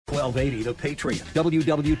1280 The Patriot,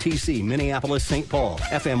 WWTC Minneapolis, St. Paul,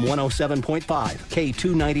 FM 107.5,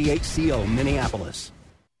 K298CO Minneapolis.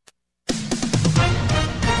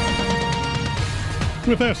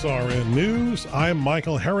 With SRN News, I'm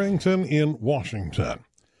Michael Harrington in Washington.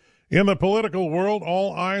 In the political world,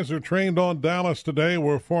 all eyes are trained on Dallas today,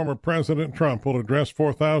 where former President Trump will address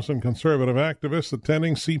 4,000 conservative activists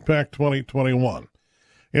attending CPAC 2021.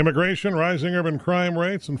 Immigration, rising urban crime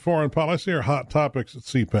rates, and foreign policy are hot topics at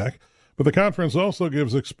CPAC, but the conference also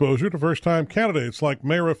gives exposure to first-time candidates like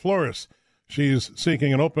Meyer Flores. She's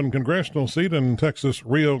seeking an open congressional seat in Texas'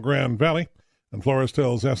 Rio Grande Valley. And Flores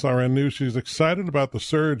tells SRN News she's excited about the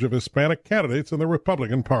surge of Hispanic candidates in the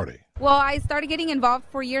Republican Party. Well, I started getting involved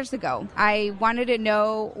 4 years ago. I wanted to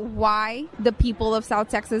know why the people of South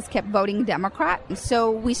Texas kept voting Democrat.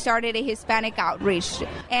 So we started a Hispanic outreach.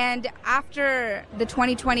 And after the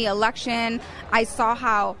 2020 election, I saw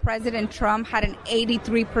how President Trump had an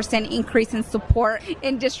 83% increase in support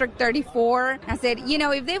in District 34. I said,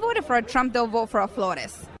 if they voted for a Trump, they'll vote for a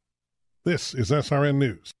Flores. This is SRN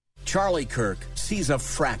News. Charlie Kirk sees a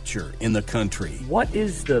fracture in the country. What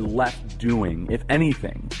is the left doing, if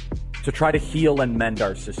anything, to try to heal and mend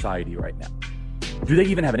our society right now? Do they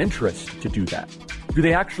even have an interest to do that? Do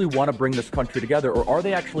they actually want to bring this country together, or are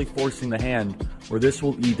they actually forcing the hand where this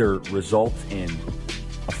will either result in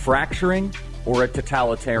a fracturing or a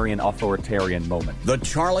totalitarian, authoritarian moment? The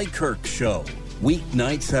Charlie Kirk Show,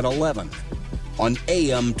 weeknights at 11 on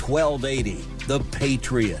AM 1280, The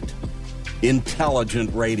Patriot.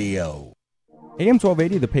 Intelligent radio. AM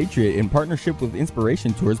 1280 The Patriot, in partnership with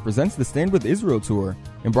Inspiration Tours, presents the Stand With Israel Tour.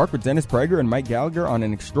 Embark with Dennis Prager and Mike Gallagher on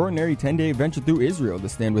an extraordinary 10-day adventure through Israel. The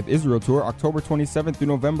Stand With Israel Tour, October 27th through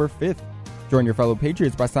November 5th. Join your fellow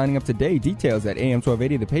Patriots by signing up today. Details at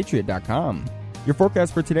am1280thepatriot.com. Your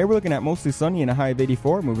forecast for today, we're looking at mostly sunny and a high of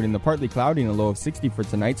 84, moving into partly cloudy and a low of 60 for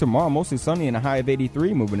tonight. Tomorrow, mostly sunny and a high of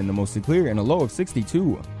 83, moving into mostly clear and a low of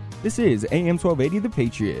 62. This is AM 1280 The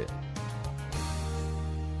Patriot.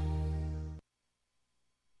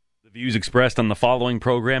 The views expressed on the following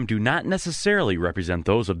program do not necessarily represent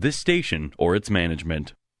those of this station or its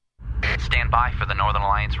management. Stand by for the Northern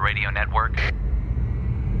Alliance Radio Network.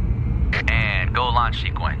 And go launch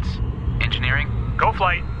sequence. Engineering? Go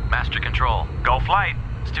flight. Master control? Go flight.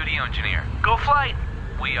 Studio engineer? Go flight.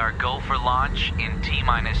 We are go for launch in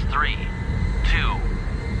T-minus 3, 2,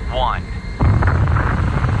 1.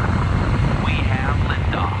 We have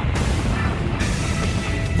liftoff.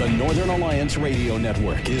 The Northern Alliance Radio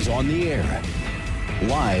Network is on the air.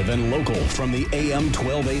 Live and local from the AM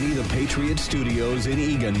 1280 The Patriot Studios in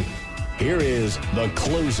Eagan, here is the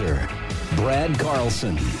closer, Brad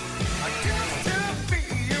Carlson.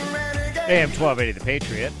 AM 1280 The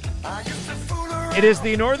Patriot. It is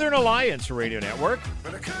the Northern Alliance Radio Network.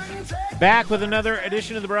 Back with another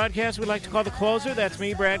edition of the broadcast we like to call The Closer. That's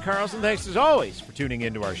me, Brad Carlson. Thanks as always for tuning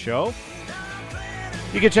into our show.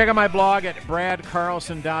 You can check out my blog at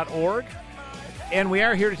bradcarlson.org. And we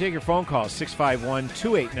are here to take your phone calls,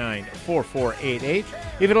 651-289-4488.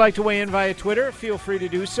 If you'd like to weigh in via Twitter, feel free to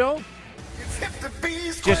do so.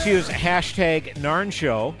 Just use hashtag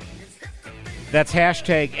NARN That's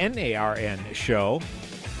hashtag NARN show.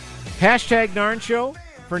 Hashtag NARN Show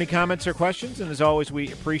for any comments or questions. And as always,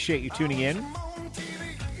 we appreciate you tuning in.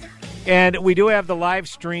 And we do have the live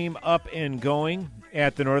stream up and going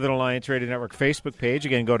at the Northern Alliance Radio Network Facebook page.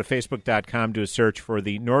 Again, go to facebook.com, do a search for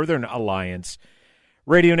the Northern Alliance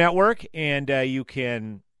Radio Network, and you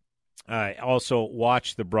can also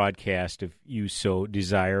watch the broadcast if you so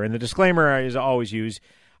desire. And the disclaimer is always used.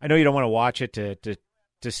 I know you don't want to watch it to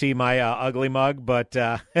see my ugly mug, but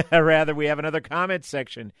rather we have another comment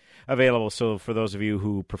section available. So for those of you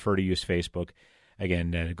who prefer to use Facebook,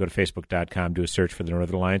 again, go to facebook.com, do a search for the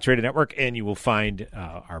Northern Alliance Radio Network, and you will find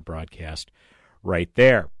our broadcast right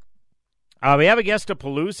there. We have a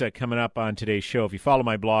guest-a-palooza coming up on today's show. If you follow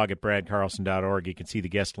my blog at bradcarlson.org, you can see the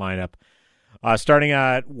guest lineup. Starting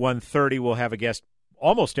at 1:30, we'll have a guest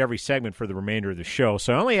almost every segment for the remainder of the show.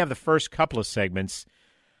 So I only have the first couple of segments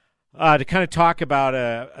to kind of talk about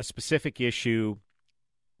a specific issue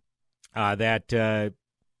that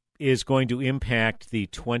is going to impact the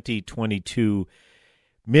 2022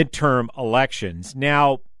 midterm elections.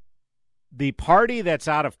 Now, the party that's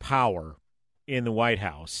out of power in the White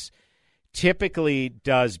House typically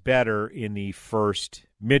does better in the first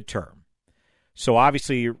midterm. So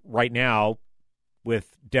obviously right now,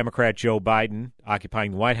 with Democrat Joe Biden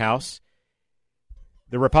occupying the White House,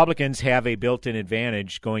 the Republicans have a built-in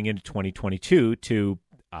advantage going into 2022 to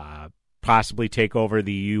possibly take over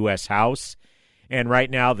the U.S. House And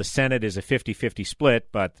right now the Senate is a 50-50 split,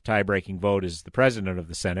 but the tie-breaking vote is the president of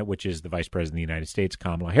the Senate, which is the Vice President of the United States,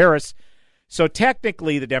 Kamala Harris. So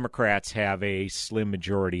technically the Democrats have a slim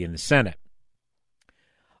majority in the Senate.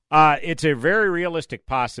 It's a very realistic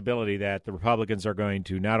possibility that the Republicans are going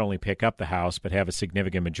to not only pick up the House, but have a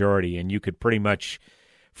significant majority, and you could pretty much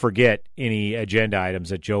forget any agenda items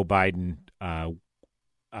that Joe Biden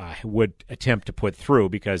would attempt to put through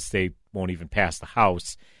because they won't even pass the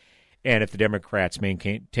House. And if the Democrats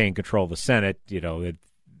maintain control of the Senate,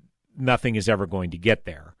 nothing is ever going to get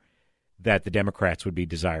there that the Democrats would be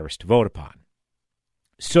desirous to vote upon.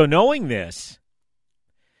 So knowing this,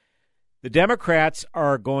 the Democrats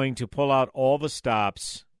are going to pull out all the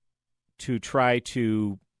stops to try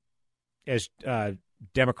to, as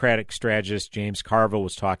Democratic strategist James Carville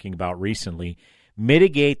was talking about recently,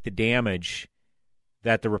 mitigate the damage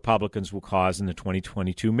that the Republicans will cause in the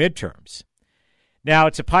 2022 midterms. Now,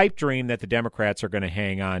 it's a pipe dream that the Democrats are going to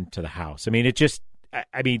hang on to the House.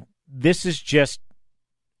 This is just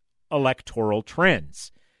electoral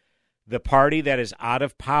trends. The party that is out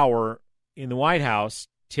of power in the White House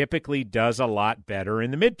typically does a lot better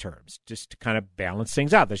in the midterms, just to kind of balance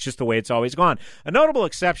things out. That's just the way it's always gone. A notable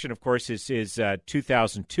exception, of course, is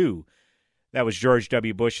 2002. That was George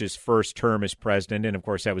W. Bush's first term as president, and, of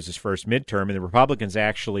course, that was his first midterm. And the Republicans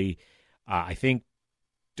actually,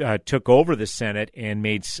 took over the Senate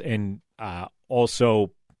and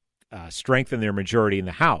also strengthened their majority in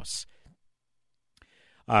the House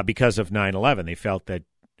because of 9/11. They felt that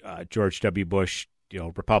George W. Bush,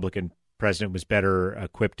 Republican president, was better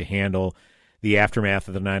equipped to handle the aftermath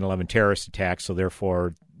of the 9/11 terrorist attack, so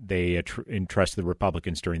therefore they entrusted the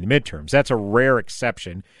Republicans during the midterms. That's a rare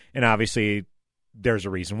exception, and obviously there's a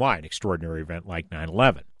reason why, an extraordinary event like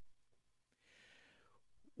 9/11.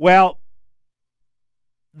 Well,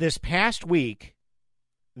 this past week,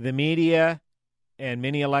 the media and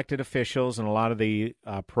many elected officials and a lot of the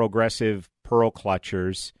progressive pearl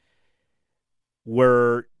clutchers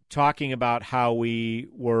were talking about how we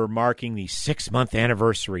were marking the 6-month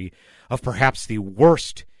anniversary of perhaps the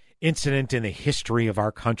worst incident in the history of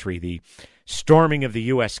our country, the storming of the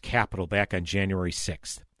U.S. Capitol back on January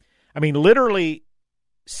 6th. I mean, literally,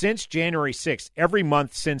 since January 6th, every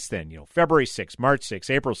month since then, February 6th, March 6th,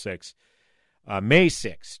 April 6th, May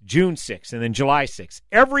 6th, June 6th, and then July 6th.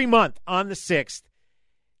 Every month on the 6th,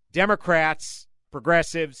 Democrats,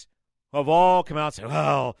 progressives have all come out and said,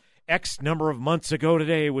 well, X number of months ago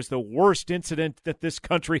today was the worst incident that this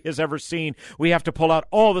country has ever seen. We have to pull out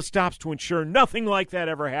all the stops to ensure nothing like that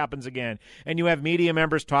ever happens again. And you have media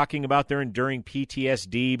members talking about their enduring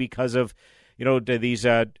PTSD because of, these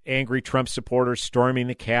angry Trump supporters storming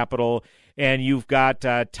the Capitol. And you've got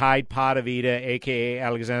Tide Potavita, a.k.a.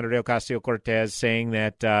 Alexandria Ocasio-Cortez, saying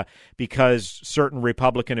that because certain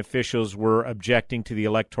Republican officials were objecting to the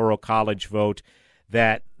Electoral College vote,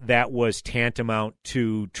 that was tantamount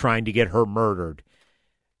to trying to get her murdered.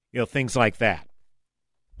 Things like that.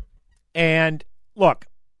 And look,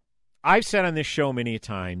 I've said on this show many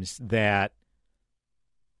times that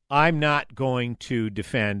I'm not going to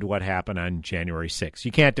defend what happened on January 6th.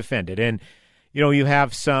 You can't defend it. And, you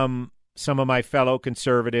have some of my fellow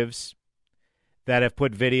conservatives that have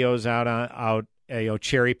put videos out,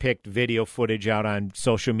 cherry-picked video footage out on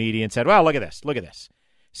social media and said, well, look at this.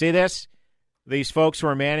 See this? These folks who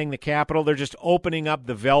are manning the Capitol, they're just opening up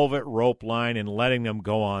the velvet rope line and letting them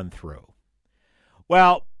go on through.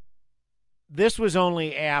 Well, this was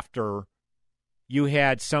only after you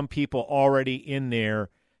had some people already in there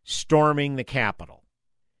storming the Capitol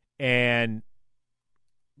and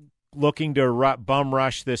looking to bum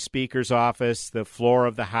rush the Speaker's office, the floor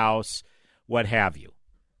of the House, what have you.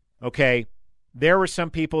 Okay, there were some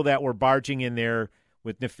people that were barging in there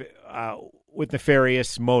with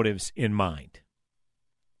nefarious motives in mind.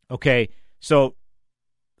 Okay, so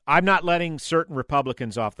I'm not letting certain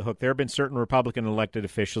Republicans off the hook. There have been certain Republican elected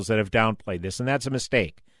officials that have downplayed this, and that's a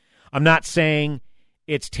mistake. I'm not saying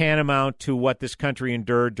it's tantamount to what this country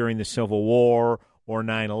endured during the Civil War or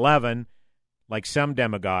 9/11, like some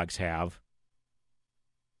demagogues have,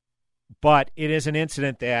 but it is an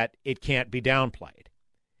incident that it can't be downplayed.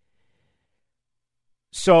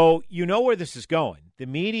 So you know where this is going. The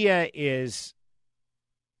media is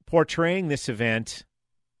portraying this event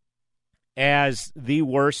as the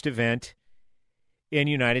worst event in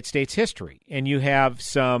United States history. And you have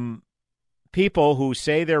some people who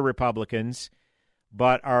say they're Republicans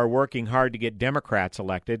but are working hard to get Democrats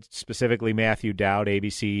elected, specifically Matthew Dowd,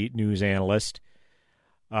 ABC News analyst,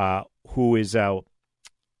 who is, let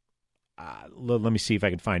me see if I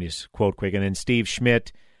can find his quote quick, and then Steve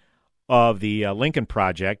Schmidt, of the Lincoln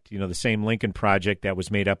Project, the same Lincoln Project that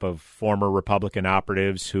was made up of former Republican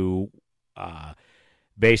operatives who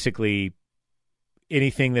basically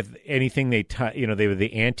anything they touch, they were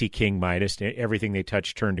the anti-King Midas. Everything they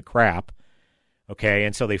touched turned to crap. Okay,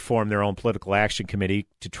 and so they formed their own political action committee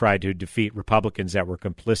to try to defeat Republicans that were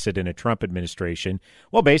complicit in a Trump administration.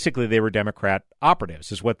 Well, basically, they were Democrat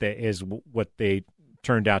operatives, is what they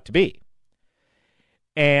turned out to be.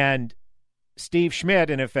 And Steve Schmidt,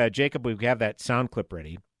 and if Jacob, we have that sound clip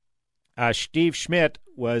ready, Steve Schmidt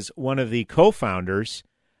was one of the co-founders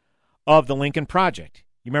of the Lincoln Project.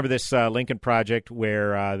 You remember this Lincoln Project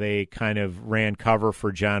where they kind of ran cover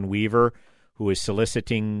for John Weaver, who was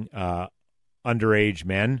soliciting underage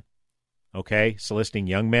men, soliciting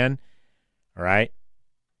young men, all right?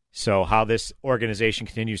 So how this organization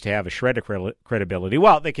continues to have a shred of credibility.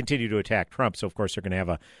 Well, they continue to attack Trump, so of course they're going to have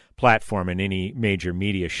a platform in any major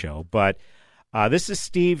media show. But this is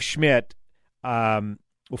Steve Schmidt. Well,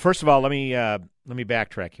 first of all, let me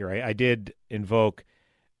backtrack here. I did invoke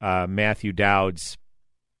Matthew Dowd's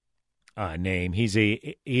name.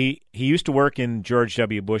 He used to work in George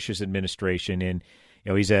W. Bush's administration, and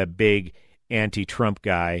he's a big anti-Trump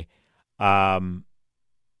guy.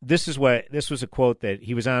 This was a quote that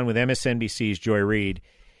he was on with MSNBC's Joy Reid.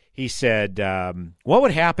 He said, what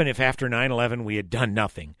would happen if after 9/11 we had done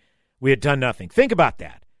nothing? We had done nothing. Think about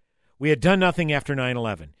that. We had done nothing after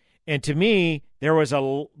 9/11. And to me, there was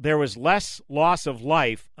less loss of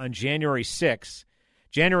life on January 6th.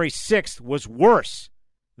 January 6th was worse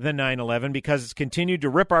than 9/11 because it's continued to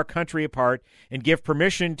rip our country apart and give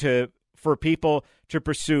permission for people to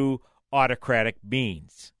pursue autocratic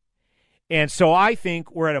means. And so I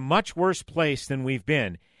think we're at a much worse place than we've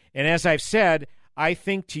been. And as I've said, I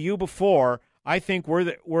think to you before, I think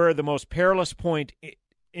we're at the most perilous point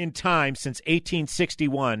in time since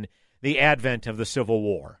 1861, the advent of the Civil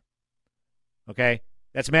War. Okay?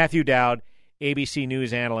 That's Matthew Dowd, ABC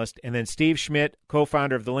News analyst, and then Steve Schmidt,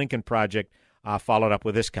 co-founder of the Lincoln Project, followed up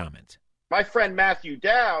with this comment. My friend Matthew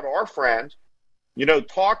Dowd, our friend,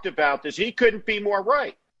 talked about this. He couldn't be more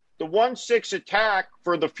right. The 1/6 attack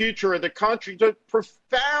for the future of the country is a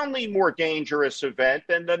profoundly more dangerous event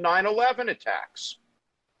than the 9/11 attacks.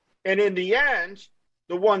 And in the end,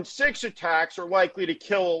 the 1/6 attacks are likely to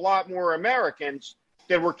kill a lot more Americans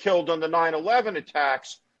than were killed on the 9/11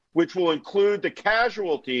 attacks, which will include the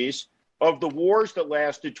casualties of the wars that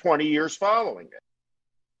lasted 20 years following it.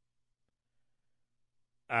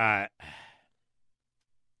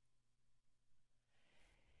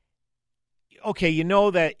 Okay,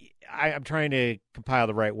 that I'm trying to compile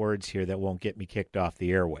the right words here that won't get me kicked off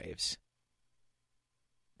the airwaves.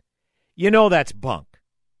 That's bunk.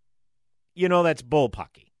 That's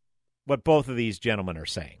bullpucky, what both of these gentlemen are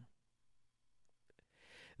saying.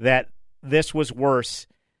 That this was worse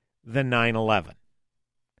than 9/11.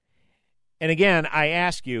 And again, I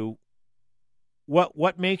ask you, what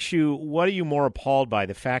are you more appalled by?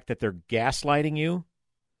 The fact that they're gaslighting you,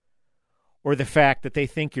 or the fact that they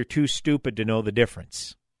think you're too stupid to know the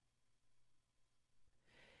difference?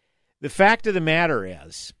 The fact of the matter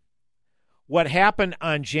is, what happened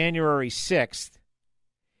on January 6th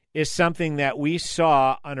is something that we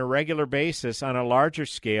saw on a regular basis on a larger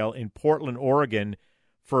scale in Portland, Oregon,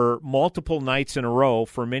 for multiple nights in a row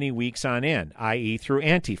for many weeks on end, i.e. through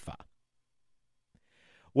Antifa.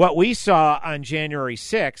 What we saw on January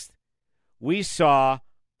 6th, we saw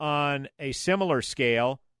on a similar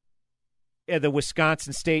scale at the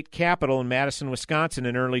Wisconsin State Capitol in Madison, Wisconsin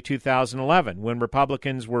in early 2011, when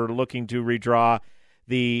Republicans were looking to redraw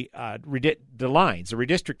the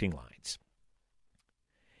redistricting lines.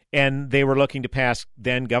 And they were looking to pass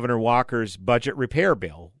then Governor Walker's budget repair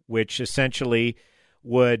bill, which essentially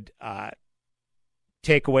would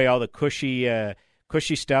take away all the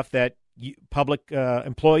cushy stuff that public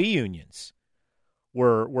employee unions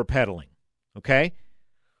were peddling. Okay?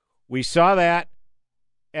 We saw that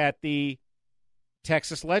at the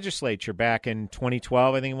Texas legislature back in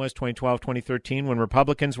 2012, I think it was 2013, when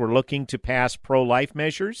Republicans were looking to pass pro-life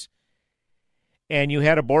measures. And you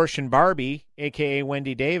had abortion Barbie, a.k.a.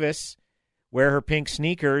 Wendy Davis, wear her pink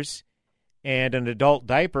sneakers and an adult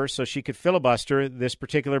diaper so she could filibuster this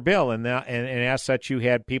particular bill. And as such, you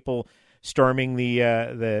had people storming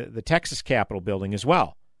the Texas Capitol building as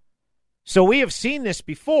well. So we have seen this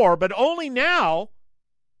before, but only now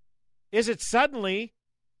is it suddenly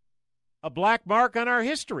a black mark on our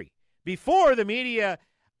history. Before, the media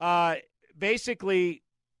basically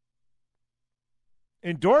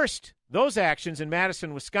endorsed those actions in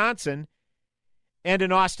Madison, Wisconsin, and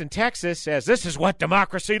in Austin, Texas, as this is what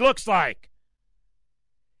democracy looks like.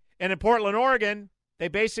 And in Portland, Oregon, They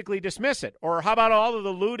basically dismiss it. Or how about all of the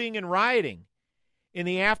looting and rioting in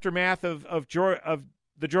the aftermath of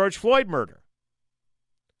the George Floyd murder?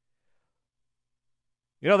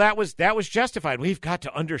 You know, that was justified. We've got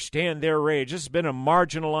to understand their rage. This has been a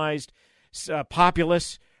marginalized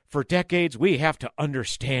populace for decades. We have to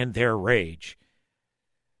understand their rage.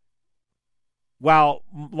 While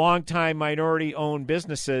longtime minority-owned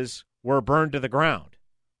businesses were burned to the ground.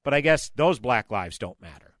 But I guess those black lives don't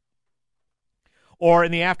matter. Or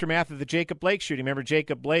in the aftermath of the Jacob Blake shooting. Remember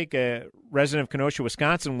Jacob Blake, a resident of Kenosha,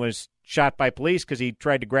 Wisconsin, was shot by police because he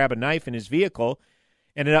tried to grab a knife in his vehicle,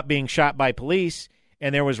 ended up being shot by police,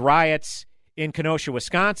 and there was riots in Kenosha,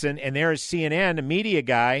 Wisconsin, and there's CNN, a media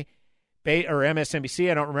guy, or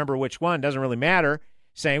MSNBC, I don't remember which one, doesn't really matter,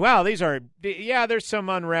 saying, well, there's some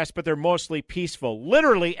unrest, but they're mostly peaceful.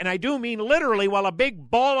 Literally, and I do mean literally, while a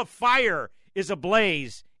big ball of fire is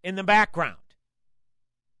ablaze in the background.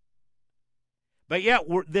 But yet,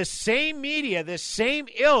 this same media, this same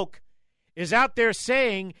ilk, is out there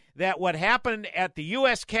saying that what happened at the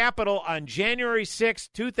U.S. Capitol on January 6,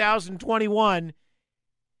 2021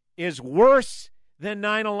 is worse than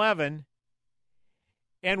 9/11,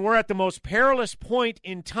 and we're at the most perilous point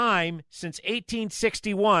in time since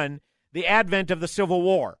 1861, the advent of the Civil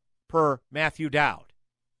War, per Matthew Dowd.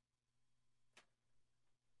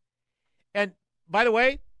 And, by the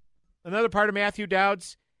way, another part of Matthew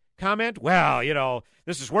Dowd's comment, well, you know,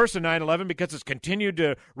 this is worse than 9/11 because it's continued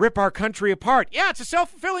to rip our country apart. Yeah, it's a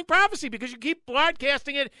self-fulfilling prophecy because you keep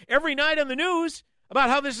broadcasting it every night on the news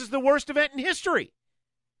about how this is the worst event in history.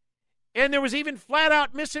 And there was even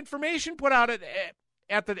flat-out misinformation put out at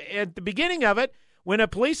the beginning of it when a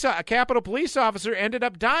Capitol police officer ended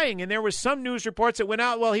up dying, and there was some news reports that went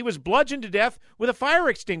out, well, he was bludgeoned to death with a fire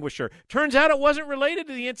extinguisher. Turns out it wasn't related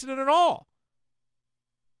to the incident at all.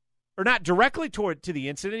 Or not directly to the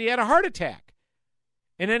incident. He had a heart attack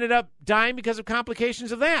and ended up dying because of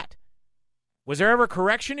complications of that. Was there ever a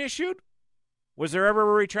correction issued? Was there ever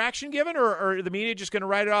a retraction given? Or are the media just going to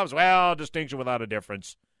write it off as, well, distinction without a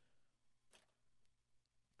difference?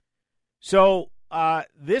 So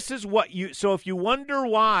this is what so if you wonder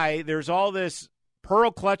why there's all this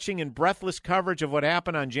pearl clutching and breathless coverage of what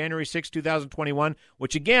happened on January 6, 2021,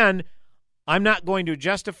 which again, I'm not going to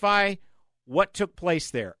justify what took place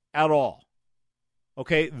there at all.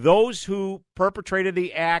 Okay, those who perpetrated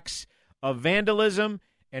the acts of vandalism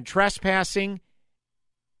and trespassing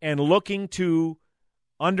and looking to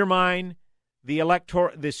undermine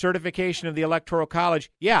the certification of the Electoral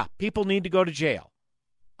College, yeah, people need to go to jail.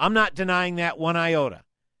 I'm not denying that one iota.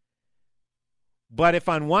 But if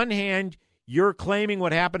on one hand you're claiming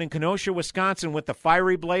what happened in Kenosha, Wisconsin with the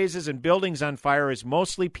fiery blazes and buildings on fire is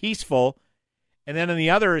mostly peaceful, and then on the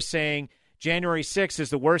other is saying January 6th is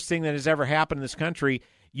the worst thing that has ever happened in this country,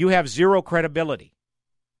 you have zero credibility.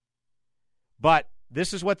 But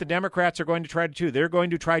this is what the Democrats are going to try to do. They're going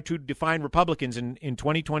to try to define Republicans in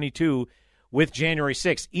 2022 with January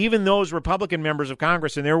 6th. Even those Republican members of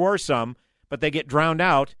Congress, and there were some, but they get drowned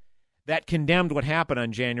out, that condemned what happened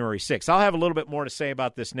on January 6th. I'll have a little bit more to say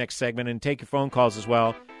about this next segment and take your phone calls as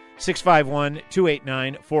well.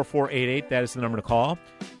 651-289-4488. That is the number to call.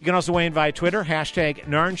 You can also weigh in via Twitter, hashtag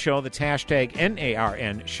NARN Show. That's hashtag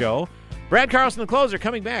NARN Show. Brad Carlson, the closer,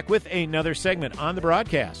 coming back with another segment on the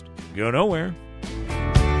broadcast. Go nowhere.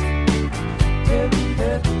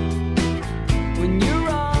 When you're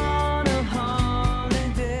on a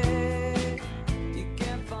holiday, you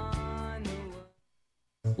can't find the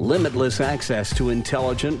way. Limitless access to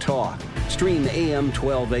intelligent talk. Stream AM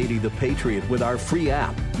 1280 The Patriot with our free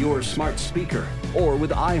app, your smart speaker, or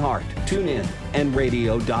with iHeart, TuneIn, and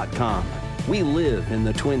radio.com. We live in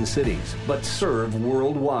the Twin Cities, but serve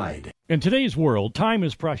worldwide. In today's world, time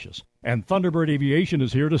is precious, and Thunderbird Aviation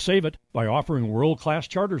is here to save it by offering world-class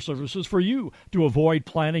charter services for you to avoid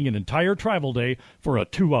planning an entire travel day for a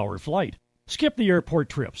 2-hour flight. Skip the airport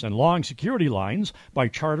trips and long security lines by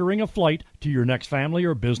chartering a flight to your next family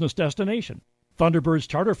or business destination. Thunderbird's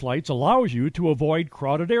charter flights allows you to avoid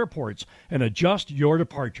crowded airports and adjust your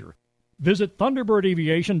departure. Visit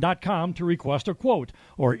ThunderbirdAviation.com to request a quote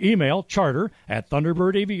or email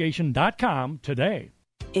charter@ThunderbirdAviation.com today.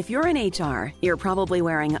 If you're in HR, you're probably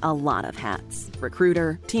wearing a lot of hats.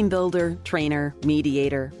 Recruiter, team builder, trainer,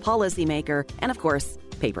 mediator, policymaker, and of course,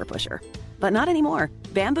 paper pusher. But not anymore.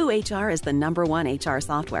 Bamboo HR is the #1 HR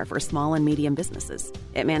software for small and medium businesses.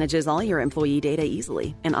 It manages all your employee data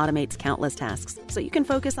easily and automates countless tasks, so you can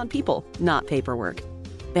focus on people, not paperwork.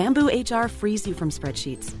 Bamboo HR frees you from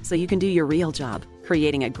spreadsheets, so you can do your real job,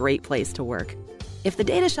 creating a great place to work. If the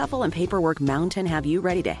data shuffle and paperwork mountain have you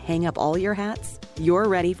ready to hang up all your hats, you're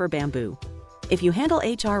ready for Bamboo. If you handle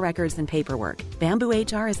HR records and paperwork, Bamboo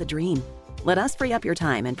HR is a dream. Let us free up your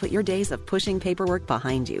time and put your days of pushing paperwork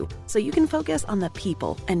behind you so you can focus on the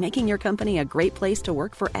people and making your company a great place to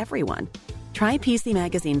work for everyone. Try PC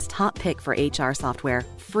Magazine's top pick for HR software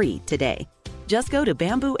free today. Just go to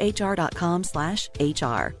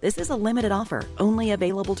bamboohr.com/HR. This is a limited offer, only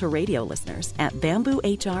available to radio listeners at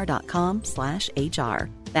bamboohr.com/HR.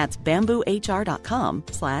 That's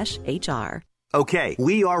bamboohr.com/HR. Okay,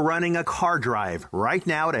 we are running a car drive right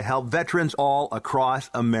now to help veterans all across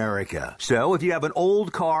America. So if you have an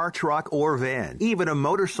old car, truck, or van, even a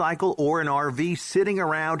motorcycle or an RV sitting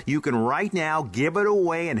around, you can right now give it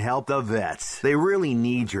away and help the vets. They really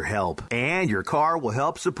need your help. And your car will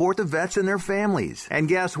help support the vets and their families. And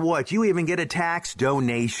guess what? You even get a tax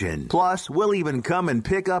donation. Plus, we'll even come and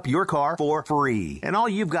pick up your car for free. And all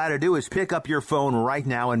you've got to do is pick up your phone right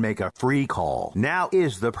now and make a free call. Now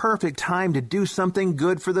is the perfect time to do something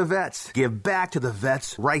good for the vets. Give back to the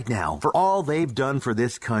vets right now for all they've done for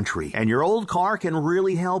this country. And your old car can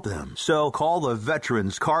really help them. So call the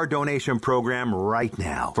Veterans Car Donation Program right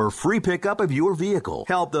now for free pickup of your vehicle.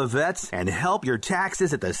 Help the vets and help your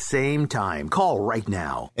taxes at the same time. Call right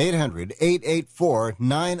now.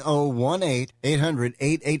 800-884-9018.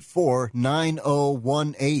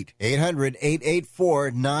 800-884-9018.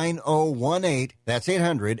 800-884-9018. That's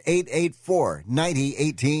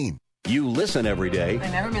 800-884-9018. You listen every day. I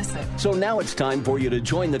never miss it. So now it's time for you to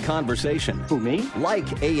join the conversation. Who, me?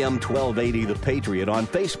 Like AM 1280 The Patriot on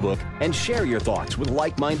Facebook and share your thoughts with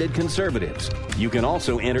like-minded conservatives. You can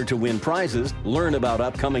also enter to win prizes, learn about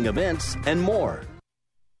upcoming events, and more.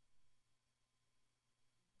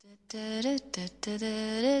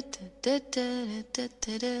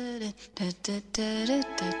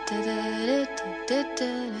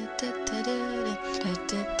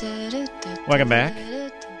 Welcome back.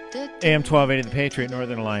 AM 1280, The Patriot,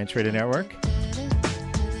 Northern Alliance Radio Network.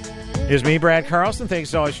 Here's me, Brad Carlson. Thanks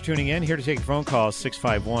as always for tuning in. Here to take your phone calls,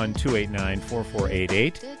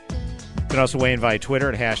 651-289-4488. You can also weigh in via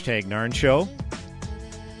Twitter at hashtag Narn Show.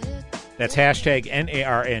 That's hashtag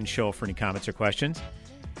NARN Show for any comments or questions.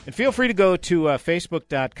 And feel free to go to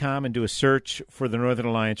Facebook.com and do a search for the Northern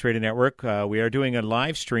Alliance Radio Network. We are doing a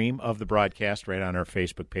live stream of the broadcast right on our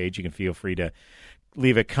Facebook page. You can feel free to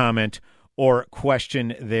leave a comment or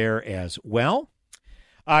question there as well.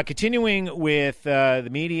 Continuing with the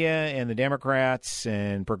media and the Democrats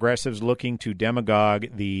and progressives looking to demagogue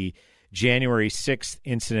the January 6th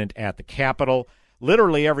incident at the Capitol.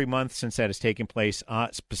 Literally every month since that has taken place,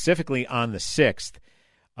 specifically on the 6th,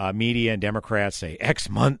 media and Democrats say, X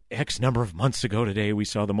number of months ago today, we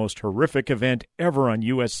saw the most horrific event ever on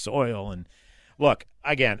U.S. soil. And look,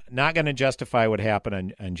 again, not going to justify what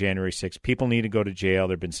happened on January 6th. People need to go to jail.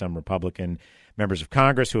 There have been some Republican members of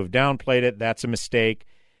Congress who have downplayed it. That's a mistake.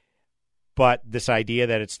 But this idea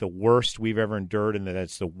that it's the worst we've ever endured and that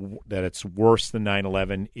it's worse than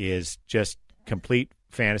 9/11 is just complete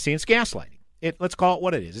fantasy. It's gaslighting. Let's call it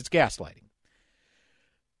what it is. It's gaslighting.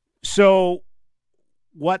 So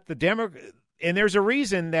what and there's a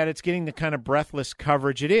reason that it's getting the kind of breathless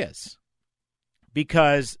coverage it is,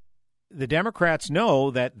 because the Democrats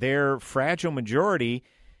know that their fragile majority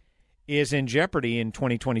is in jeopardy in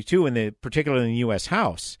 2022, particularly in the U.S.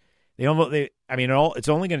 House. It's only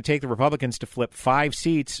going to take the Republicans to flip 5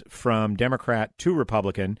 seats from Democrat to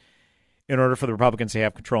Republican in order for the Republicans to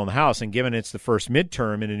have control in the House. And given it's the first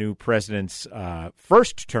midterm in a new president's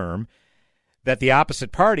first term, that the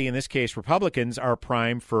opposite party, in this case Republicans, are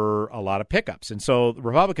primed for a lot of pickups. And so the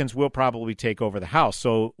Republicans will probably take over the House.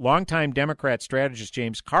 So longtime Democrat strategist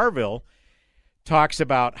James Carville talks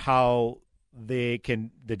about how the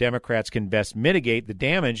Democrats can best mitigate the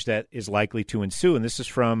damage that is likely to ensue. And this is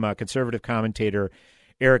from conservative commentator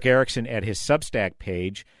Eric Erickson at his Substack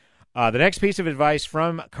page. The next piece of advice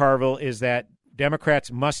from Carville is that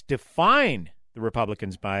Democrats must define the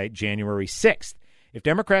Republicans by January 6th. If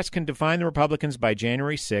Democrats can define the Republicans by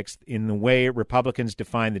January 6th in the way Republicans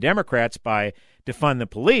define the Democrats by defund the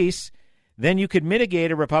police, then you could mitigate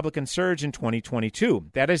a Republican surge in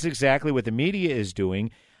 2022. That is exactly what the media is doing,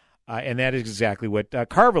 and that is exactly what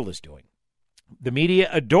Carville is doing. The media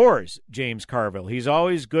adores James Carville. He's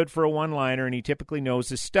always good for a one-liner, and he typically knows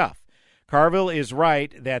his stuff. Carville is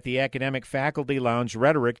right that the academic faculty lounge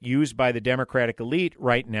rhetoric used by the Democratic elite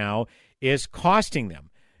right now is costing them.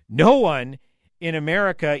 No one in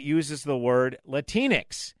America uses the word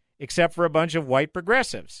Latinx, except for a bunch of white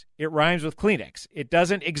progressives. It rhymes with Kleenex. It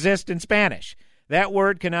doesn't exist in Spanish. That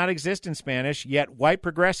word cannot exist in Spanish, yet white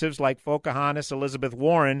progressives like Pocahontas, Elizabeth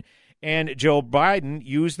Warren, and Joe Biden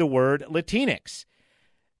use the word Latinx.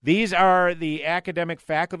 These are the academic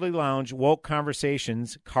faculty lounge woke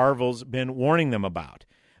conversations Carville's been warning them about.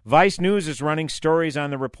 Vice News is running stories on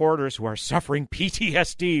the reporters who are suffering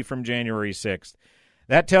PTSD from January 6th.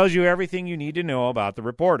 That tells you everything you need to know about the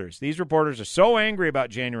reporters. These reporters are so angry about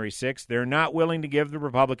January 6th, they're not willing to give the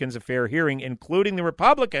Republicans a fair hearing, including the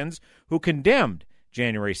Republicans who condemned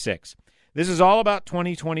January 6th. This is all about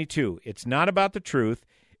 2022. It's not about the truth.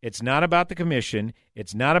 It's not about the commission.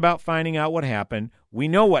 It's not about finding out what happened. We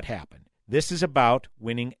know what happened. This is about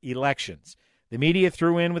winning elections. The media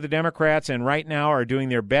threw in with the Democrats and right now are doing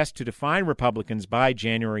their best to define Republicans by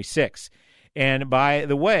January 6th. And by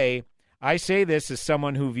the way, I say this as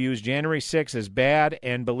someone who views January 6th as bad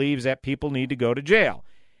and believes that people need to go to jail.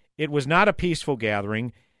 It was not a peaceful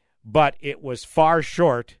gathering, but it was far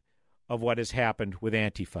short of what has happened with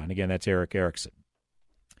Antifa. And again, that's Eric Erickson.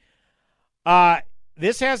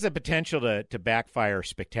 This has the potential to backfire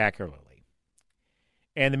spectacularly.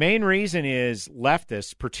 And the main reason is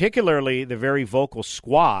leftists, particularly the very vocal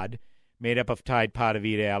squad made up of Tide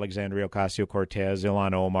Potavita, Alexandria Ocasio-Cortez,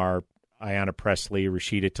 Ilhan Omar, Ayanna Pressley,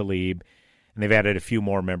 Rashida Tlaib, and they've added a few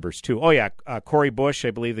more members too. Oh, yeah, Cori Bush,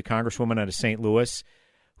 I believe the congresswoman out of St. Louis,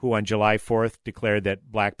 who on July 4th declared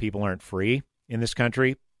that black people aren't free in this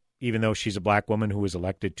country, even though she's a black woman who was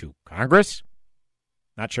elected to Congress.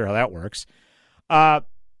 Not sure how that works.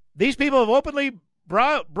 These people have openly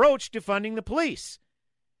broached defunding the police.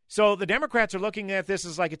 So the Democrats are looking at this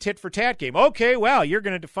as like a tit-for-tat game. Okay, well, you're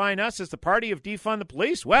going to define us as the party of defund the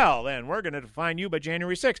police? Well, then we're going to define you by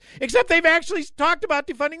January 6th. Except they've actually talked about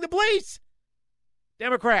defunding the police.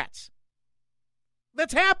 Democrats.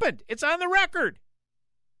 That's happened. It's on the record.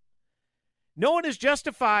 No one has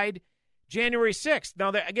justified January 6th.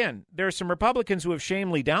 Now, again, there are some Republicans who have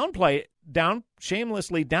shamelessly downplayed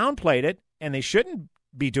it, and they shouldn't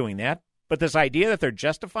be doing that. But this idea that they're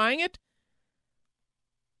justifying it?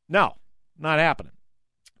 No, not happening.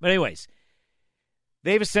 But anyways,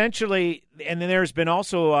 they've essentially, and then there's been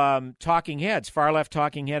also talking heads, far left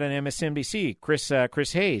talking head on MSNBC,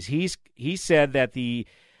 Chris Hayes. He said that he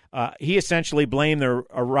essentially blamed a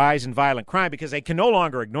rise in violent crime because they can no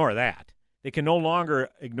longer ignore that. They can no longer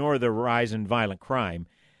ignore the rise in violent crime.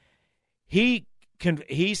 He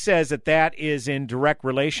says that is in direct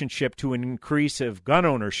relationship to an increase of gun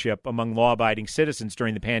ownership among law-abiding citizens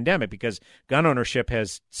during the pandemic because gun ownership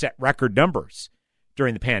has set record numbers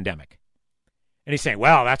during the pandemic. And he's saying,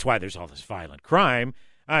 well, that's why there's all this violent crime.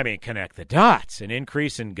 I mean, connect the dots. An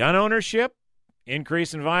increase in gun ownership,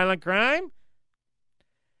 increase in violent crime.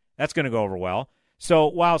 That's going to go over well. So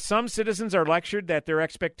while some citizens are lectured that their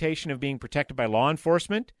expectation of being protected by law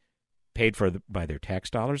enforcement, paid for by their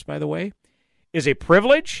tax dollars, by the way, is a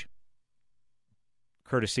privilege,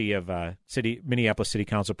 courtesy of Minneapolis City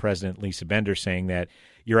Council President Lisa Bender saying that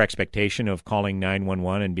your expectation of calling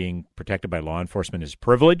 911 and being protected by law enforcement is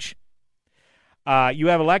privilege. You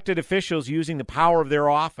have elected officials using the power of their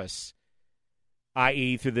office,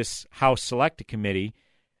 i.e. through this House Select Committee,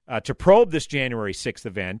 to probe this January 6th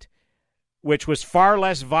event, which was far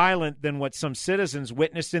less violent than what some citizens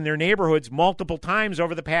witnessed in their neighborhoods multiple times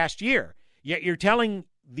over the past year. Yet you're telling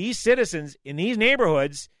these citizens in these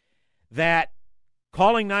neighborhoods that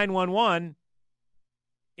calling 911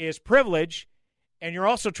 is privilege, and you're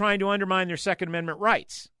also trying to undermine their Second Amendment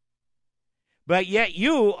rights. But yet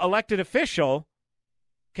you, elected official,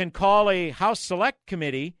 can call a House Select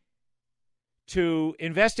Committee to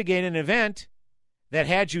investigate an event that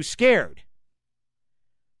had you scared.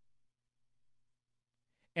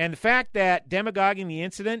 And the fact that demagoguing the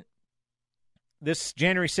incident, this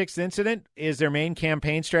January 6th incident, is their main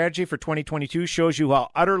campaign strategy for 2022 shows you how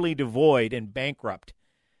utterly devoid and bankrupt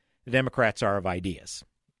the Democrats are of ideas.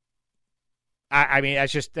 I mean,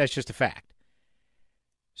 that's just a fact.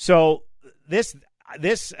 So this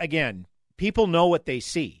again, people know what they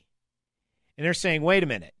see. And they're saying, wait a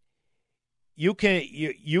minute. You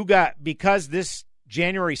got, because this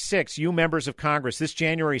January 6th, you members of Congress, this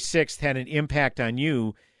January 6th had an impact on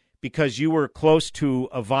you because you were close to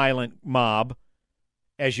a violent mob,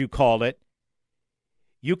 as you called it.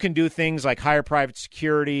 You can do things like hire private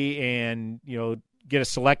security and, get a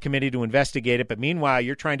select committee to investigate it. But meanwhile,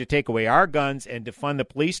 you're trying to take away our guns and defund the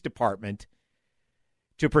police department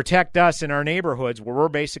to protect us in our neighborhoods where we're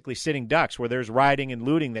basically sitting ducks, where there's rioting and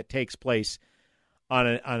looting that takes place on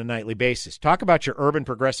a nightly basis. Talk about your urban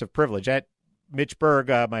progressive privilege. Mitch Berg,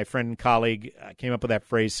 my friend and colleague, came up with that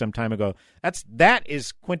phrase some time ago. That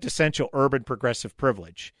is quintessential urban progressive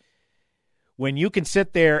privilege. When you can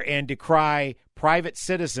sit there and decry private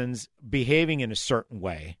citizens behaving in a certain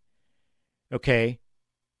way, okay,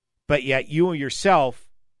 but yet you yourself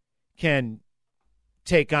can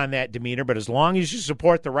take on that demeanor, but as long as you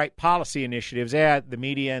support the right policy initiatives, the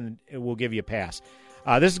media and it will give you a pass.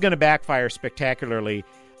 This is going to backfire spectacularly,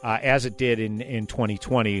 as it did in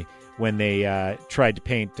 2020 when they tried to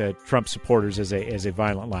paint Trump supporters as a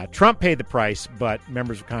violent lot. Trump paid the price, but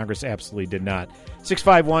members of Congress absolutely did not.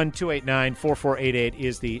 651-289-4488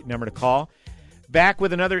 is the number to call. Back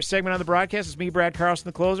with another segment on the broadcast. It's me, Brad Carlson,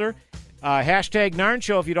 the closer. Hashtag Narn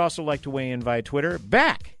Show if you'd also like to weigh in via Twitter.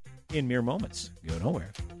 Back in mere moments. Go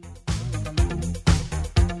nowhere.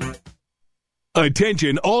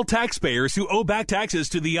 Attention all taxpayers who owe back taxes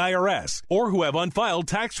to the IRS or who have unfiled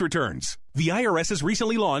tax returns. The IRS has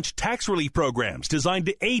recently launched tax relief programs designed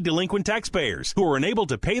to aid delinquent taxpayers who are unable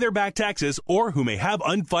to pay their back taxes or who may have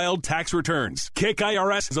unfiled tax returns. Kick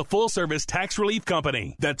IRS is a full-service tax relief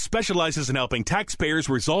company that specializes in helping taxpayers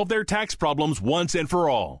resolve their tax problems once and for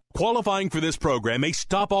all. Qualifying for this program may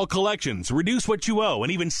stop all collections, reduce what you owe,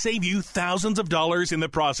 and even save you thousands of dollars in the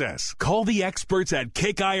process. Call the experts at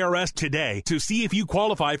Kick IRS today to see if you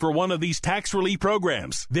qualify for one of these tax relief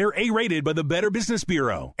programs. They're A-rated by the Better Business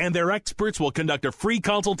Bureau, and their experts will conduct a free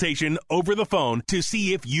consultation over the phone to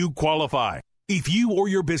see if you qualify. If you or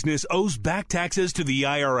your business owes back taxes to the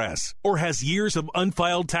IRS or has years of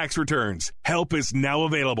unfiled tax returns, help is now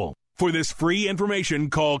available. For this free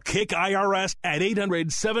information, call Kick IRS at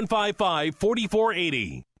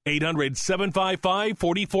 800-755-4480.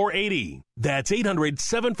 800-755-4480. That's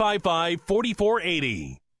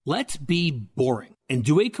 800-755-4480. Let's be boring and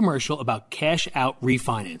do a commercial about cash out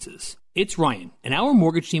refinances. It's Ryan, and our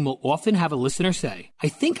mortgage team will often have a listener say, I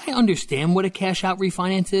think I understand what a cash out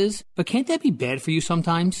refinance is, but can't that be bad for you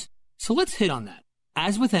sometimes? So let's hit on that.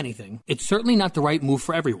 As with anything, it's certainly not the right move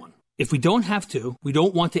for everyone. If we don't have to, we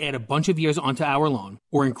don't want to add a bunch of years onto our loan,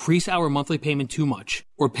 or increase our monthly payment too much,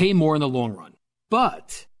 or pay more in the long run.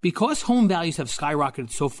 But because home values have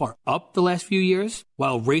skyrocketed so far up the last few years,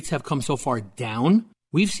 while rates have come so far down,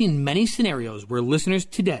 we've seen many scenarios where listeners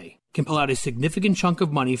today can pull out a significant chunk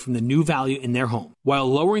of money from the new value in their home, while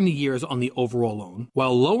lowering the years on the overall loan,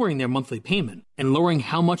 while lowering their monthly payment, and lowering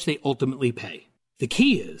how much they ultimately pay. The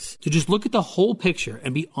key is to just look at the whole picture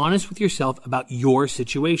and be honest with yourself about your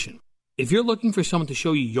situation. If you're looking for someone to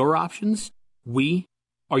show you your options, we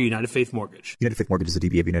are United Faith Mortgage. United Faith Mortgage is a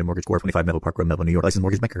DBA of United Mortgage Corp. 25 Melville Park Road, Melville, New York. Licensed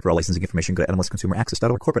mortgage maker. For all licensing information, go to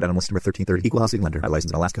NMLSConsumerAccess.org. Corporate NMLS number 1330. Equal housing lender.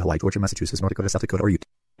 Licensed in Alaska, Hawaii, Georgia, Massachusetts, North Dakota, South Dakota, or Utah.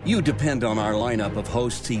 You depend on our lineup of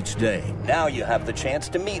hosts each day. Now you have the chance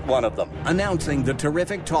to meet one of them. Announcing the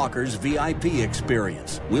Terrific Talkers VIP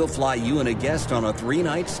experience. We'll fly you and a guest on a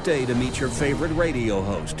 3-night stay to meet your favorite radio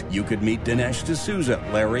host. You could meet Dinesh D'Souza,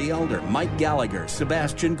 Larry Elder, Mike Gallagher,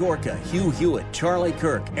 Sebastian Gorka, Hugh Hewitt, Charlie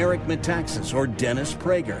Kirk, Eric Metaxas, or Dennis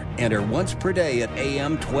Prager. Enter once per day at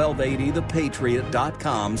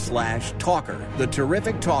am1280thepatriot.com/talker. The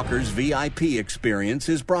Terrific Talkers VIP experience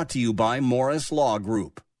is brought to you by Morris Law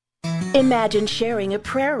Group. Imagine sharing a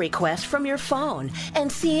prayer request from your phone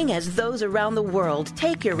and seeing as those around the world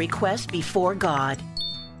take your request before God.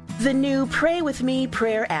 The new Pray With Me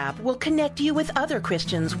prayer app will connect you with other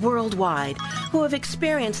Christians worldwide who have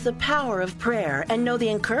experienced the power of prayer and know the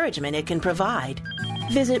encouragement it can provide.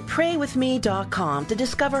 Visit praywithme.com to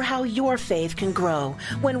discover how your faith can grow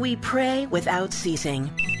when we pray without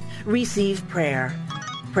ceasing. Receive prayer.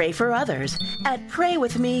 Pray for others at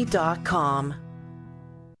praywithme.com.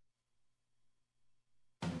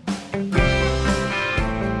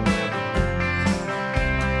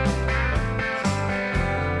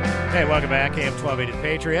 Hey, welcome back. AM 1280 The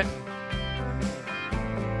Patriot.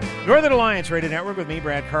 Northern Alliance Radio Network with me,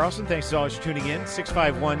 Brad Carlson. Thanks as always for tuning in.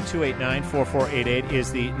 651-289-4488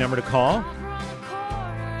 is the number to call.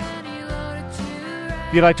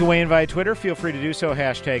 If you'd like to weigh in via Twitter, feel free to do so.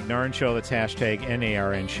 Hashtag Narn Show. That's hashtag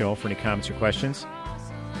NARN Show for any comments or questions.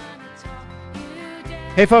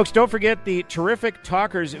 Hey, folks, don't forget the Terrific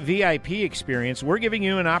Talkers VIP experience. We're giving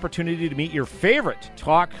you an opportunity to meet your favorite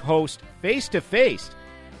talk host face-to-face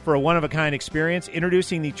for a one-of-a-kind experience.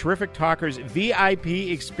 Introducing the Terrific Talkers VIP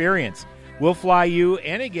experience. We'll fly you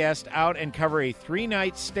and a guest out and cover a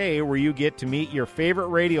 3-night stay where you get to meet your favorite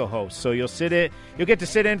radio host. So you'll get to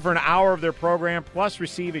sit in for an hour of their program, plus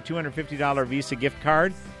receive a $250 Visa gift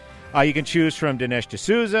card. You can choose from Dinesh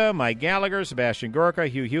D'Souza, Mike Gallagher, Sebastian Gorka,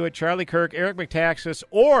 Hugh Hewitt, Charlie Kirk, Eric Metaxas,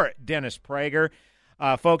 or Dennis Prager.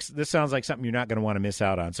 Folks, this sounds like something you're not going to want to miss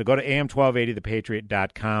out on. So go to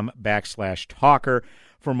am1280thepatriot.com/talker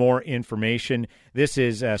for more information. This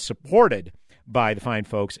is supported by the fine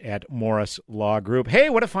folks at Morris Law Group. Hey,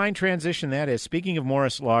 what a fine transition that is. Speaking of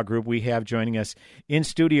Morris Law Group, we have joining us in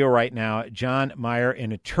studio right now John Meyer,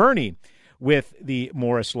 an attorney with the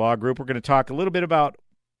Morris Law Group. We're going to talk a little bit about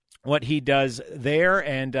what he does there,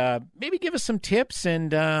 and maybe give us some tips.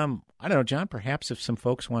 And I don't know, John, perhaps if some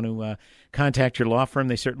folks want to contact your law firm,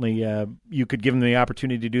 they certainly you could give them the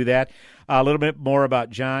opportunity to do that. A little bit more about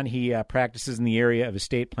John. He practices in the area of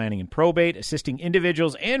estate planning and probate, assisting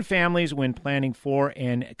individuals and families when planning for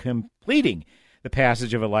and completing the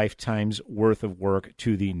passage of a lifetime's worth of work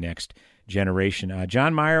to the next generation.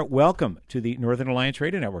 John Meyer, welcome to the Northern Alliance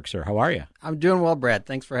Radio Network, sir. How are you? I'm doing well, Brad.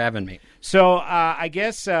 Thanks for having me. So I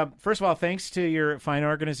guess, first of all, thanks to your fine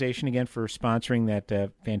organization, again, for sponsoring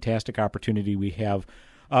that fantastic opportunity we have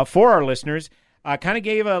for our listeners. I kind of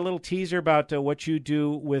gave a little teaser about what you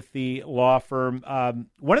do with the law firm.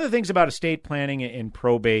 One of the things about estate planning and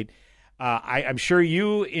probate, I'm sure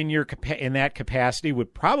you, in that capacity,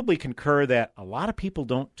 would probably concur that a lot of people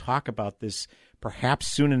don't talk about this perhaps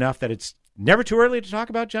soon enough that it's never too early to talk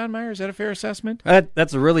about, John Meyer. Is that a fair assessment?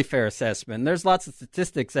 That's a really fair assessment. There's lots of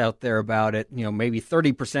statistics out there about it. Maybe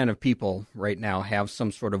 30% of people right now have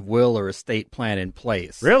some sort of will or estate plan in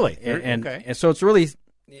place. Really? And so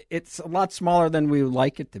it's a lot smaller than we would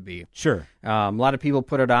like it to be. Sure. A lot of people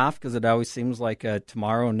put it off because it always seems like a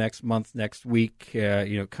tomorrow, next month, next week,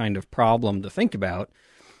 kind of problem to think about.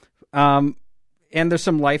 And there's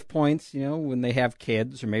some life points, when they have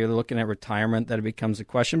kids or maybe they're looking at retirement that it becomes a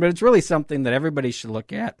question. But it's really something that everybody should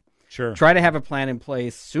look at. Sure. Try to have a plan in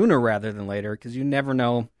place sooner rather than later because you never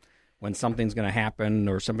know when something's going to happen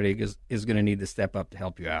or somebody is going to need to step up to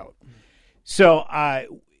help you out. So I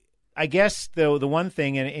guess, though, the one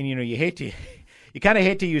thing, and you kind of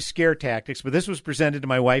hate to use scare tactics, but this was presented to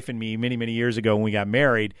my wife and me many, many years ago when we got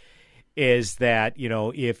married, is that,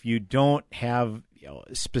 if you don't have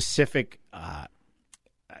specific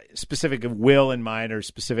will in mind or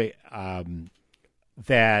specific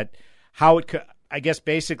that how it could, I guess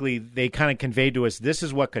basically they kind of conveyed to us this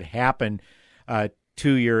is what could happen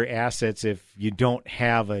to your assets if you don't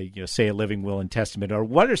have say a living will and testament, or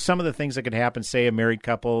what are some of the things that could happen, say a married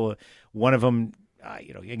couple, one of them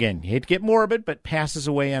again, hate to get morbid, but passes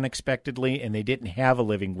away unexpectedly and they didn't have a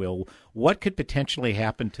living will. What could potentially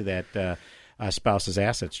happen to that spouse's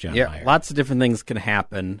assets, John Meyer? Yeah, lots of different things can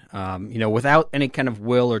happen. Without any kind of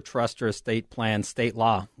will or trust or estate plan, state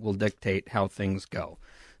law will dictate how things go.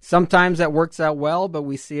 Sometimes that works out well, but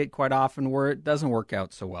we see it quite often where it doesn't work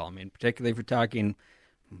out so well. I mean, particularly if we're talking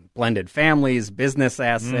blended families, business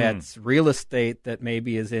assets, real estate that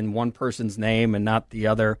maybe is in one person's name and not the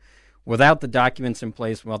other. Without the documents in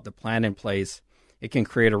place, without the plan in place, it can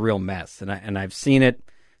create a real mess. And I've seen it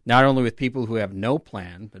not only with people who have no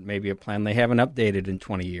plan, but maybe a plan they haven't updated in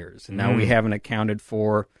 20 years. And now we haven't accounted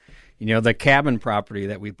for, the cabin property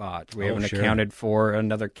that we bought. We haven't accounted for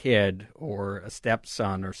another kid or a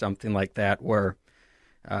stepson or something like that where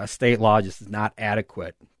state law just is not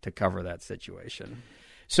adequate to cover that situation.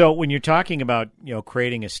 So when you're talking about,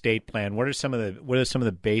 creating a estate plan, what are some of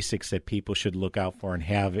the basics that people should look out for and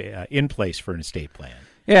have in place for an estate plan?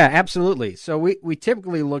 Yeah, absolutely. So we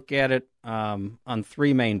typically look at it on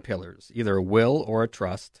three main pillars, either a will or a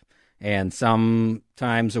trust. And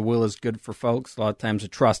sometimes a will is good for folks. A lot of times a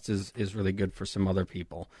trust is really good for some other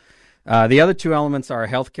people. The other two elements are a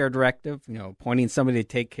healthcare directive, appointing somebody to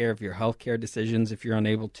take care of your healthcare decisions if you're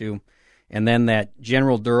unable to, and then that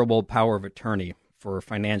general durable power of attorney for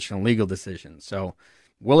financial and legal decisions. So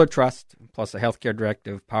will or trust plus a healthcare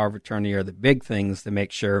directive, power of attorney are the big things to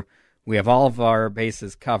make sure we have all of our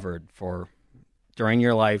bases covered for during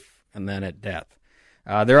your life and then at death.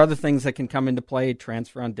 There are other things that can come into play,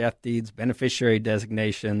 transfer on death deeds, beneficiary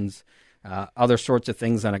designations, other sorts of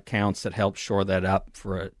things on accounts that help shore that up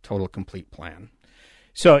for a total complete plan.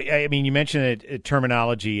 So, I mean, you mentioned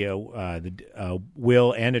terminology, the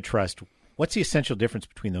will and a trust. What's the essential difference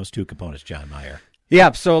between those two components, John Meyer?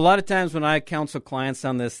 Yeah, so a lot of times when I counsel clients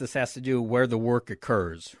on this has to do where the work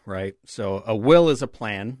occurs, right? So a will is a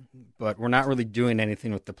plan, but we're not really doing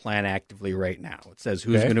anything with the plan actively right now. It says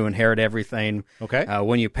who's going to inherit everything. Okay.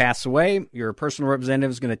 When you pass away, your personal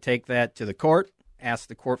representative is going to take that to the court, ask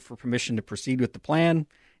the court for permission to proceed with the plan,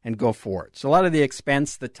 and go for it. So a lot of the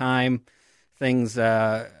expense, the time, things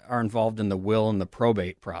are involved in the will and the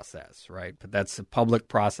probate process, right? But that's a public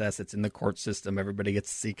process. It's in the court system. Everybody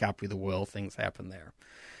gets to see a copy of the will. Things happen there.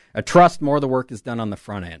 A trust, more of the work is done on the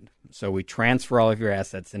front end. So we transfer all of your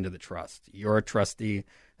assets into the trust. You're a trustee.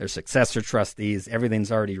 There's successor trustees.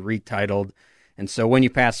 Everything's already retitled. And so when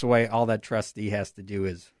you pass away, all that trustee has to do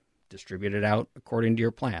is distribute it out according to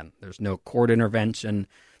your plan. There's no court intervention.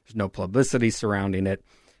 There's no publicity surrounding it.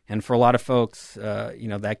 And for a lot of folks,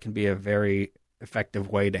 that can be a very effective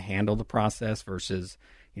way to handle the process versus,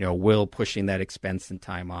 will pushing that expense and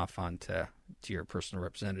time off onto your personal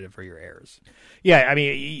representative or your heirs. Yeah, I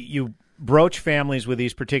mean, you broach families with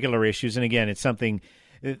these particular issues, and again, it's something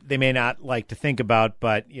they may not like to think about,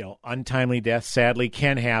 but, untimely death sadly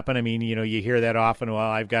can happen. I mean, you hear that often. Well,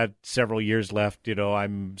 I've got several years left.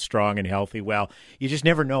 I'm strong and healthy. Well, you just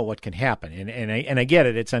never know what can happen. And I get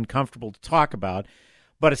it. It's uncomfortable to talk about,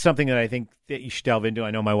 but it's something that I think that you should delve into.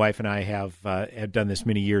 I know my wife and I have done this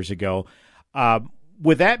many years ago.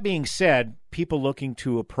 With that being said, people looking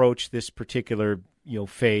to approach this particular,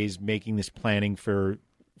 phase, making this planning for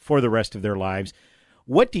the rest of their lives,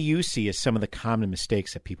 what do you see as some of the common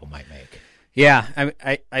mistakes that people might make? Yeah,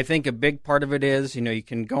 I think a big part of it is, you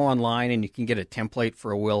can go online and you can get a template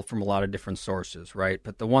for a will from a lot of different sources, right?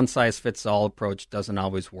 But the one-size-fits-all approach doesn't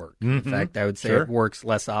always work. Mm-hmm. In fact, I would say Sure. it works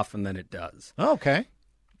less often than it does. Oh, okay.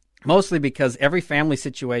 Mostly because every family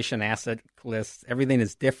situation, asset list, everything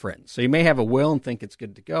is different. So you may have a will and think it's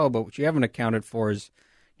good to go, but what you haven't accounted for is,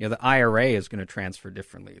 the IRA is going to transfer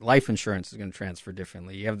differently. Life insurance is going to transfer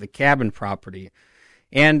differently. You have the cabin property.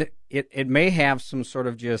 And it may have some sort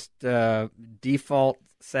of just default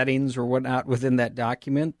settings or whatnot within that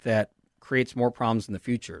document that creates more problems in the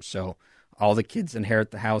future. So all the kids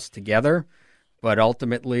inherit the house together, but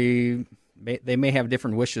ultimately they may have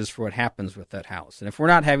different wishes for what happens with that house. And if we're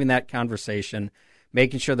not having that conversation,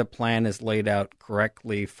 making sure the plan is laid out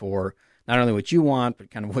correctly for not only what you want,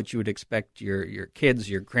 but kind of what you would expect your kids,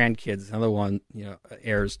 your grandkids, and other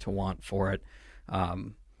heirs to want for it.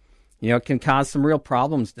 It can cause some real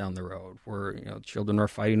problems down the road where, children are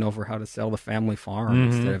fighting over how to sell the family farm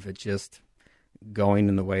Mm-hmm. instead of it just going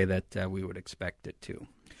in the way that we would expect it to.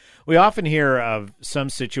 We often hear of some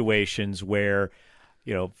situations where,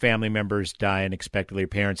 family members die unexpectedly, or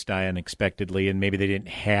parents die unexpectedly, and maybe they didn't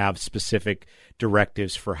have specific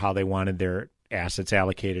directives for how they wanted their assets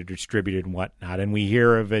allocated, distributed, and whatnot. And we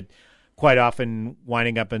hear of it quite often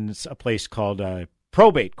winding up in a place called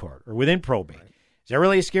probate court or within probate. Right. Is that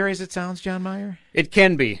really as scary as it sounds, John Meyer? It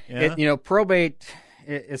can be. Yeah. Probate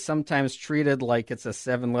is sometimes treated like it's a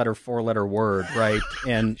 7-letter, 4-letter word, right?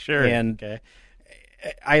 And Sure. And okay.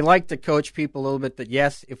 I like to coach people a little bit that,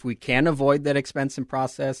 yes, if we can avoid that expense and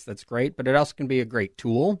process, that's great, but it also can be a great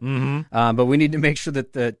tool. Mm-hmm. But we need to make sure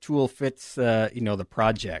that the tool fits, the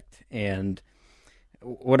project. And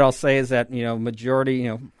what I'll say is that, majority,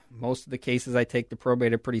 most of the cases I take to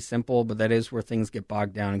probate are pretty simple, but that is where things get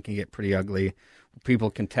bogged down and can get pretty ugly. People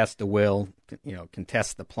contest the will,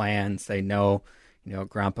 contest the plan, say no,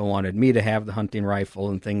 Grandpa wanted me to have the hunting rifle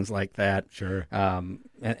and things like that. Sure.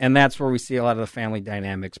 And that's where we see a lot of the family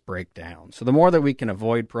dynamics break down. So the more that we can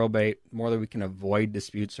avoid probate, the more that we can avoid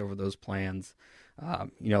disputes over those plans,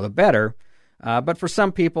 the better. But for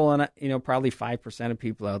some people, and probably 5% of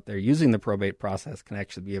people out there using the probate process can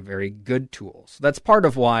actually be a very good tool. So that's part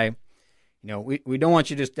of why, we don't want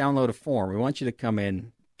you to just download a form. We want you to come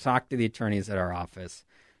in, talk to the attorneys at our office,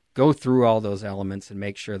 go through all those elements and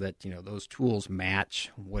make sure that, those tools match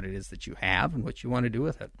what it is that you have and what you want to do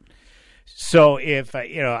with it. So if,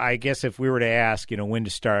 I guess if we were to ask, when to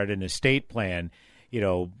start an estate plan,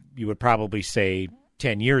 you would probably say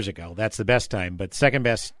 10 years ago. That's the best time. But second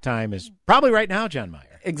best time is probably right now, John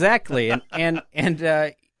Meyer. Exactly. And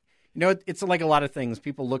it's like a lot of things.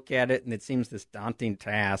 People look at it and it seems this daunting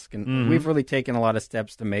task. And we've really taken a lot of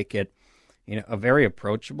steps to make it, a very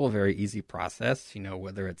approachable, very easy process.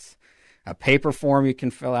 Whether it's a paper form you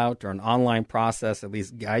can fill out or an online process, at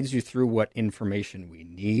least guides you through what information we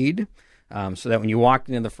need. So that when you walk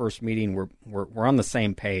into the first meeting, we're on the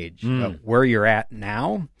same page about where you're at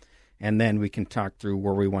now. And then we can talk through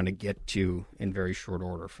where we want to get to in very short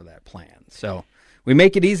order for that plan. So we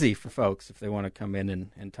make it easy for folks if they want to come in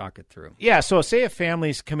and talk it through. Yeah, so say if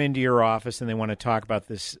families come into your office and they want to talk about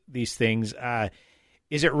these things,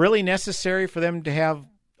 is it really necessary for them to have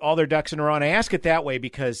all their ducks in a row? And I ask it that way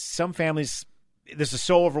because some families, this is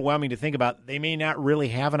so overwhelming to think about, they may not really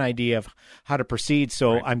have an idea of how to proceed.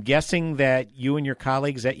 So right. I'm guessing that you and your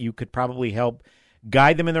colleagues, that you could probably help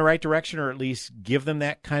guide them in the right direction, or at least give them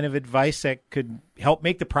that kind of advice that could help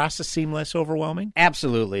make the process seem less overwhelming?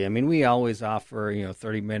 Absolutely. I mean, we always offer,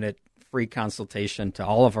 30-minute free consultation to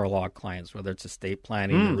all of our law clients, whether it's estate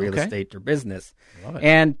planning or real estate or business. Love it.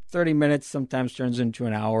 And 30 minutes sometimes turns into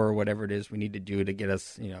an hour or whatever it is we need to do to get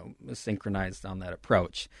us, synchronized on that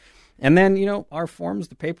approach. And then, our forms,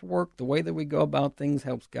 the paperwork, the way that we go about things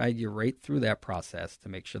helps guide you right through that process to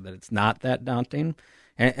make sure that it's not that daunting.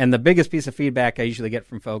 And the biggest piece of feedback I usually get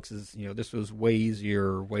from folks is, this was way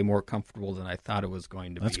easier, way more comfortable than I thought it was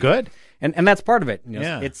going to be. That's good. And that's part of it.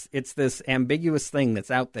 Yeah. It's this ambiguous thing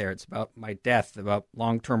that's out there. It's about my death, about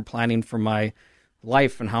long-term planning for my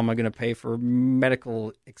life and how am I going to pay for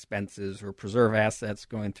medical expenses or preserve assets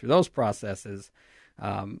going through those processes.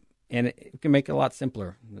 and it can make it a lot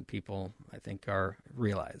simpler than people, I think,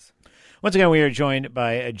 realize. Once again, we are joined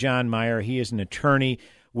by John Meyer. He is an attorney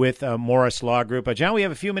with Morris Law Group. John, we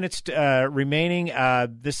have a few minutes remaining.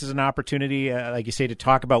 This is an opportunity, like you say, to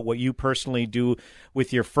talk about what you personally do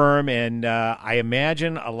with your firm. And I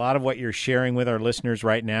imagine a lot of what you're sharing with our listeners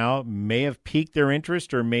right now may have piqued their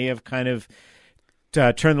interest or may have kind of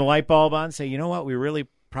turned the light bulb on and say, you know what, we really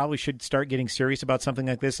probably should start getting serious about something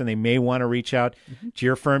like this, and they may want to reach out to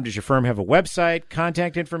your firm. Does your firm have a website,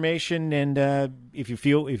 contact information? And if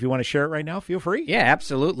you want to share it right now, feel free. Yeah,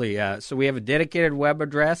 absolutely. So we have a dedicated web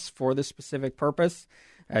address for this specific purpose.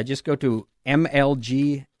 Just go to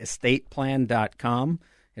mlgestateplan.com.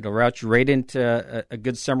 It'll route you right into a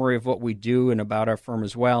good summary of what we do and about our firm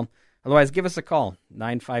as well. Otherwise, give us a call,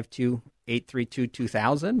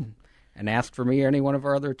 952-832-2000, and ask for me or any one of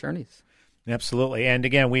our other attorneys. Absolutely. And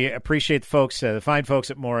again, we appreciate the folks, the fine folks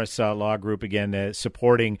at Morris Law Group, again,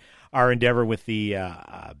 supporting our endeavor with the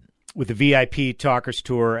VIP Talkers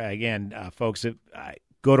Tour. Again, folks,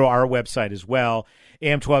 go to our website as well,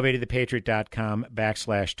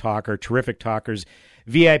 am1280thepatriot.com/talker. Terrific talkers.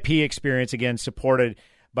 VIP experience, again, supported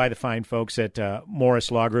by the fine folks at Morris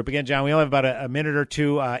Law Group. Again, John, we only have about a minute or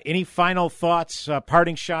two. Any final thoughts,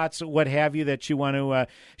 parting shots, what have you, that you want to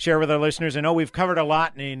share with our listeners? I know we've covered a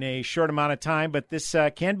lot in a short amount of time, but this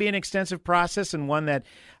can be an extensive process and one that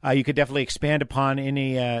you could definitely expand upon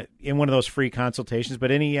in one of those free consultations.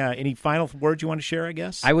 But any final words you want to share, I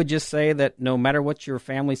guess? I would just say that no matter what your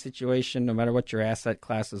family situation, no matter what your asset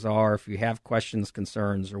classes are, if you have questions,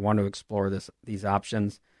 concerns, or want to explore these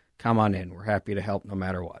options, come on in. We're happy to help no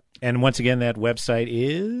matter what. And once again, that website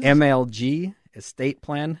is?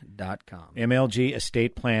 mlgestateplan.com.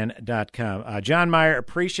 mlgestateplan.com. John Meyer,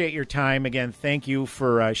 appreciate your time. Again, thank you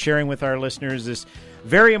for sharing with our listeners this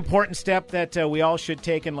very important step that we all should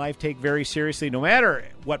take in life, take very seriously, no matter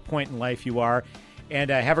what point in life you are.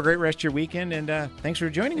 And have a great rest of your weekend, and thanks for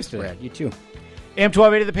joining us today. Brad, you too.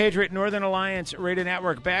 AM1280 The Patriot, Northern Alliance Radio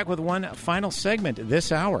Network, back with one final segment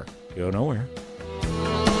this hour. Go nowhere.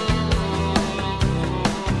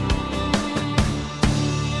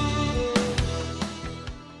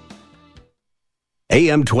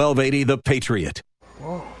 AM 1280 The Patriot.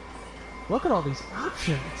 Whoa, look at all these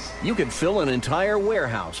options. You could fill an entire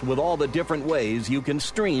warehouse with all the different ways you can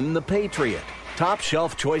stream The Patriot. Top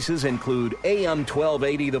shelf choices include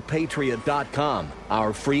AM1280thepatriot.com,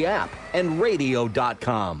 our free app, and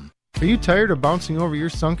radio.com. Are you tired of bouncing over your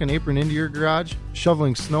sunken apron into your garage,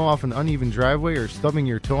 shoveling snow off an uneven driveway, or stubbing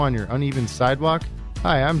your toe on your uneven sidewalk?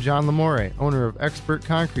 Hi, I'm John Lamore, owner of Expert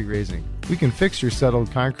Concrete Raising. We can fix your settled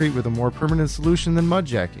concrete with a more permanent solution than mud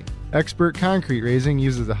jacking. Expert Concrete Raising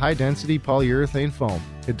uses a high-density polyurethane foam.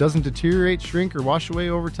 It doesn't deteriorate, shrink, or wash away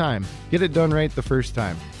over time. Get it done right the first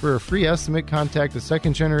time. For a free estimate, contact a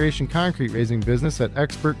second-generation concrete raising business at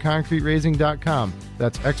expertconcreteraising.com.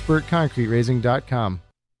 That's expertconcreteraising.com.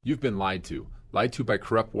 You've been lied to. Lied to by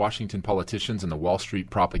corrupt Washington politicians and the Wall Street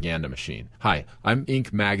propaganda machine. Hi, I'm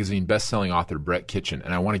Inc. magazine best-selling author Brett Kitchen,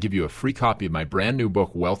 and I want to give you a free copy of my brand new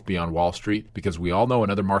book, Wealth Beyond Wall Street, because we all know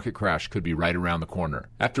another market crash could be right around the corner.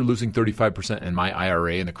 After losing 35% in my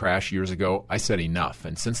IRA in the crash years ago, I said enough,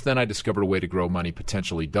 and since then I discovered a way to grow money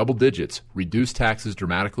potentially double digits, reduce taxes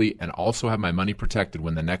dramatically, and also have my money protected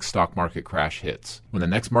when the next stock market crash hits. When the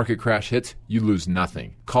next market crash hits, you lose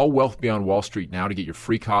nothing. Call Wealth Beyond Wall Street now to get your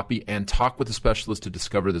free copy and talk with the specialist to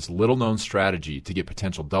discover this little-known strategy to get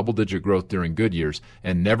potential double-digit growth during good years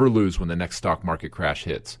and never lose when the next stock market crash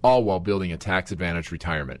hits, all while building a tax-advantaged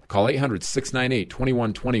retirement. Call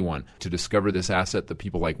 800-698-2121 to discover this asset that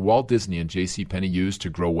people like Walt Disney and JCPenney use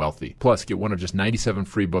to grow wealthy. Plus, get one of just 97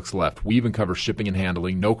 free books left. We even cover shipping and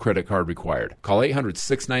handling, no credit card required. Call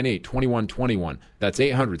 800-698-2121. That's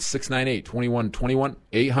 800-698-2121,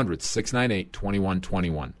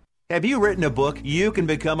 800-698-2121. Have you written a book? You can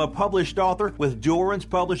become a published author with Dorrance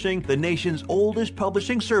Publishing, the nation's oldest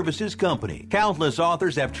publishing services company. Countless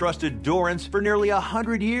authors have trusted Dorrance for nearly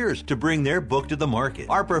 100 years to bring their book to the market.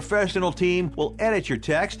 Our professional team will edit your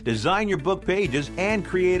text, design your book pages, and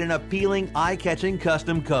create an appealing, eye-catching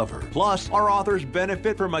custom cover. Plus, our authors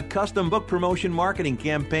benefit from a custom book promotion marketing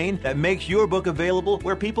campaign that makes your book available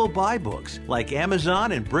where people buy books, like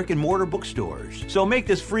Amazon and brick-and-mortar bookstores. So make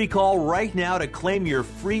this free call right now to claim your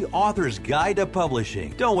free Author's Guide to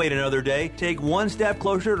Publishing. Don't wait another day. Take one step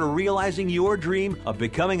closer to realizing your dream of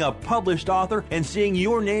becoming a published author and seeing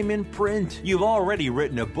your name in print. You've already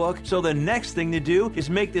written a book, so the next thing to do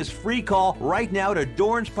is make this free call right now to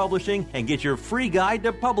Dorrance Publishing and get your free guide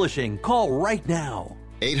to publishing. Call right now.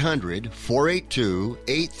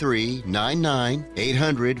 800-482-8399.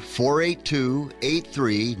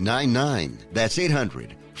 800-482-8399. That's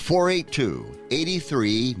 800-482-8399.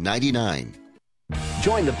 482-8399.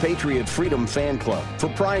 Join the Patriot Freedom Fan Club for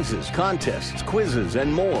prizes, contests, quizzes,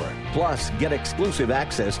 and more. Plus, get exclusive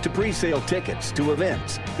access to pre-sale tickets to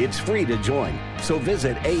events. It's free to join, so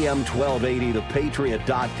visit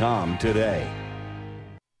am1280thepatriot.com today.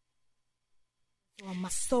 On my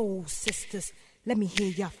soul, sisters, let me hear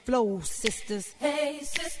your flow, sisters. Hey,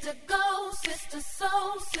 sister, go, sister,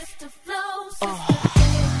 soul, sister, flow, sister.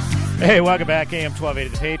 Hey, welcome back, AM 1280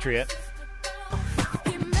 The Patriot.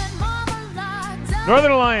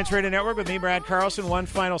 Northern Alliance Radio Network with me, Brad Carlson. One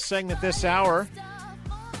final segment this hour.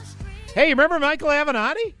 Hey, you remember Michael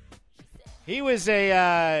Avenatti? He was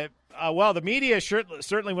the media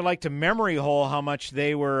certainly would like to memory hole how much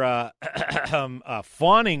they were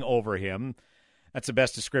fawning over him. That's the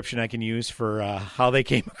best description I can use for how they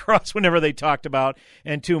came across whenever they talked about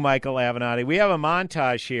and to Michael Avenatti. We have a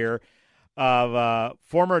montage here of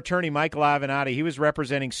former attorney Michael Avenatti. He was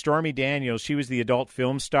representing Stormy Daniels. She was the adult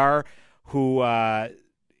film star who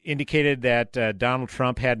indicated that Donald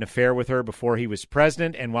Trump had an affair with her before he was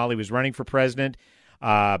president, and while he was running for president,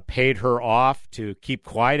 paid her off to keep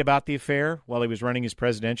quiet about the affair while he was running his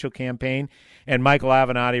presidential campaign. And Michael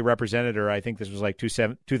Avenatti represented her. I think this was like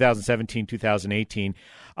 2017, 2018.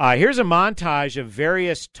 Here's a montage of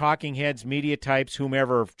various talking heads, media types,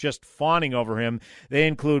 whomever, just fawning over him. They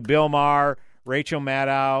include Bill Maher, Rachel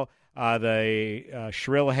Maddow, the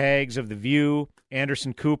shrill hags of The View,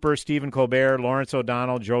 Anderson Cooper, Stephen Colbert, Lawrence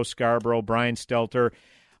O'Donnell, Joe Scarborough, Brian Stelter.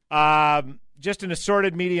 Just an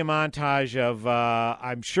assorted media montage of,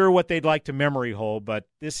 I'm sure, what they'd like to memory hole, but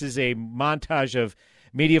this is a montage of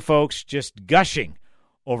media folks just gushing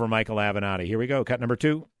over Michael Avenatti. Here we go, cut number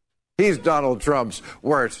 2. He's Donald Trump's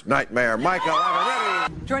worst nightmare. Michael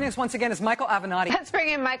Avenatti. Joining us once again is Michael Avenatti. Let's bring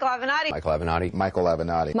in Michael Avenatti. Michael Avenatti. Michael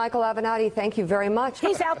Avenatti. Michael Avenatti, thank you very much.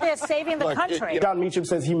 He's out there saving the country. Don Meacham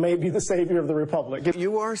says he may be the savior of the republic.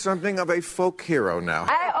 You are something of a folk hero now.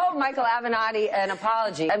 I owe Michael Avenatti an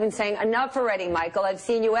apology. I've been saying enough already, Michael. I've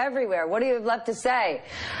seen you everywhere. What do you have left to say?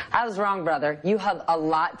 I was wrong, brother. You have a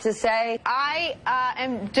lot to say. I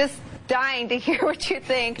am just dying to hear what you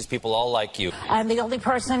think. These people all like you. I'm the only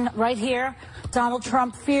person right here Donald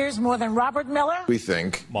Trump fears more than Robert Miller. We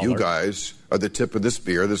think you guys are the tip of the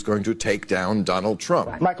spear that's going to take down Donald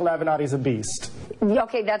Trump. Michael Avenatti's a beast.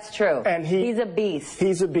 Okay, that's true. And he's a beast.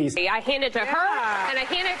 He's a beast. I hand it to her, and I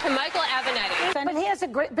hand it to Michael Avenatti. But he has a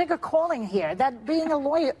bigger calling here. That being a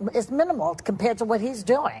lawyer is minimal compared to what he's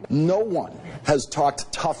doing. No one has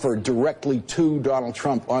talked tougher directly to Donald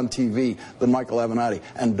Trump on TV than Michael Avenatti,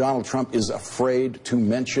 and Donald Trump is afraid to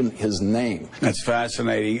mention his name. That's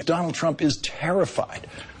fascinating. Donald Trump is terrified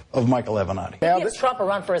of Michael Avenatti. He gives Trump a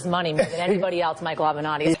run for his money more than anybody else, Michael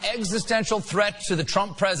Avenatti. An existential threat to the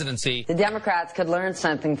Trump presidency. The Democrats could learn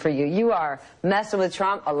something from you. You are messing with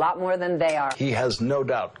Trump a lot more than they are. He has no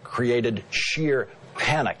doubt created sheer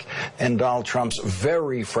panic in Donald Trump's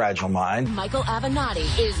very fragile mind. Michael Avenatti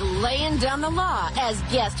is laying down the law as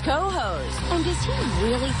guest co-host. And is he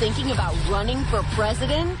really thinking about running for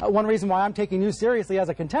president? One reason why I'm taking you seriously as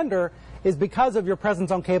a contender is because of your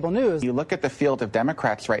presence on cable news. You look at the field of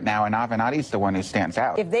Democrats right now, and Avenatti's the one who stands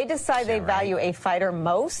out. If they decide they value a fighter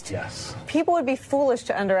most, people would be foolish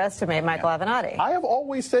to underestimate Michael Avenatti. I have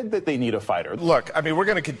always said that they need a fighter. Look, I mean, we're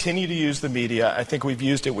going to continue to use the media. I think we've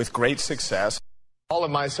used it with great success. All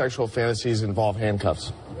of my sexual fantasies involve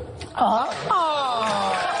handcuffs.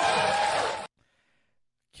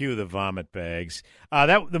 Cue the vomit bags.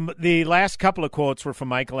 The last couple of quotes were from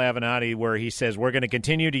Michael Avenatti, where he says, "We're going to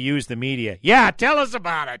continue to use the media." Yeah, tell us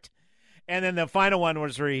about it. And then the final one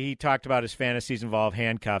was where he talked about his fantasies involve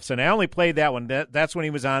handcuffs. And I only played that one. That's when he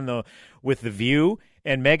was on with The View,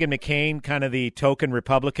 and Meghan McCain, kind of the token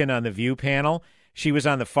Republican on The View panel. She was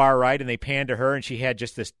on the far right, and they panned to her, and she had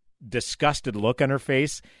just this disgusted look on her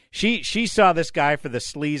face. She saw this guy for the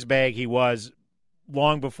sleazebag he was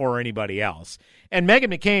long before anybody else. And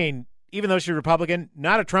Meghan McCain, even though she's Republican,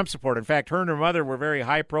 not a Trump supporter. In fact, her and her mother were very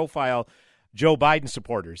high-profile Joe Biden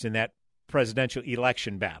supporters in that presidential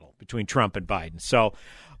election battle between Trump and Biden. So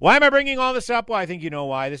why am I bringing all this up? Well, I think you know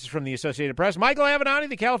why. This is from the Associated Press. Michael Avenatti,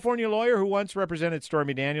 the California lawyer who once represented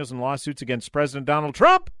Stormy Daniels in lawsuits against President Donald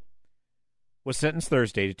Trump, was sentenced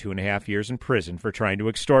Thursday to 2.5 years in prison for trying to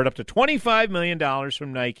extort up to $25 million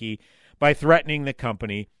from Nike by threatening the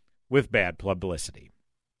company with bad publicity.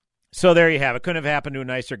 So there you have it. Couldn't have happened to a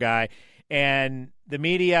nicer guy. And the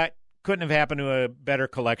media couldn't have happened to a better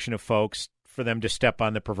collection of folks for them to step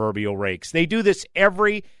on the proverbial rakes. They do this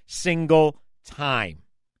every single time.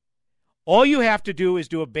 All you have to do is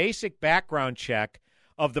do a basic background check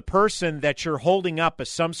of the person that you're holding up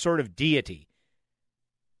as some sort of deity.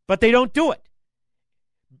 But they don't do it.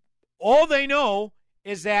 All they know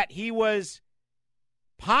is that he was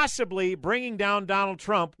possibly bringing down Donald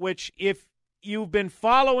Trump, which if you've been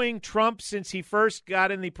following Trump since he first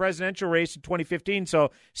got in the presidential race in 2015,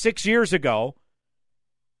 so 6 years ago,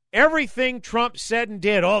 everything Trump said and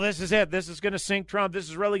did, oh, this is it, this is going to sink Trump, this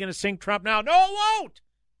is really going to sink Trump now. No, it won't.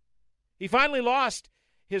 He finally lost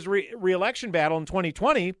his re-election battle in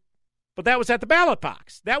 2020, but that was at the ballot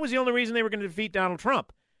box. That was the only reason they were going to defeat Donald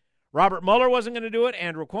Trump. Robert Mueller wasn't going to do it,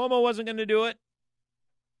 Andrew Cuomo wasn't going to do it,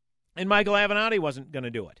 and Michael Avenatti wasn't going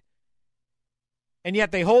to do it. And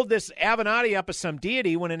yet they hold this Avenatti up as some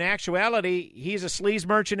deity when in actuality he's a sleaze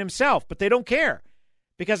merchant himself. But they don't care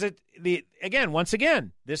because, once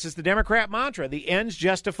again, this is the Democrat mantra. The ends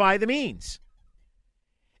justify the means.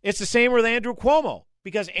 It's the same with Andrew Cuomo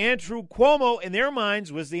because Andrew Cuomo, in their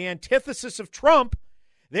minds, was the antithesis of Trump.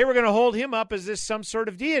 They were going to hold him up as this some sort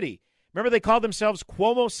of deity. Remember they called themselves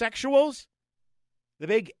Cuomo-sexuals? The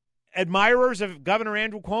big admirers of Governor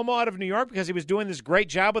Andrew Cuomo out of New York because he was doing this great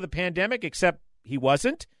job with the pandemic, except he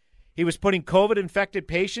wasn't. He was putting COVID-infected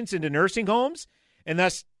patients into nursing homes, and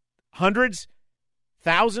thus hundreds,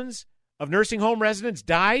 thousands of nursing home residents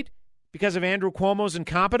died because of Andrew Cuomo's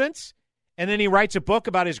incompetence. And then he writes a book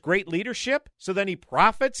about his great leadership, so then he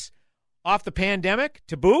profits off the pandemic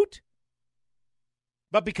to boot.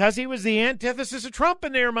 But because he was the antithesis of Trump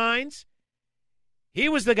in their minds, he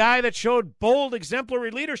was the guy that showed bold, exemplary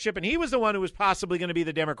leadership, and he was the one who was possibly going to be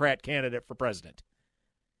the Democrat candidate for president.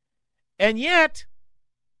 And yet,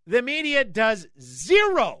 the media does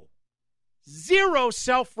zero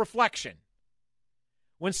self-reflection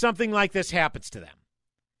when something like this happens to them.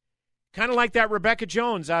 Kind of like that Rebecca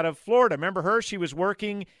Jones out of Florida. Remember her? She was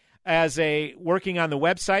working on the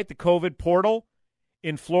website, the COVID portal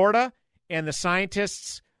in Florida, and the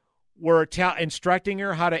scientists were instructing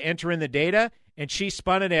her how to enter in the data, and she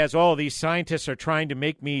spun it as, oh, these scientists are trying to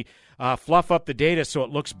make me fluff up the data so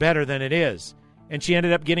it looks better than it is. And she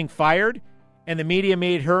ended up getting fired, and the media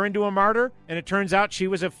made her into a martyr, and it turns out she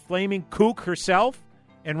was a flaming kook herself,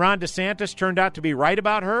 and Ron DeSantis turned out to be right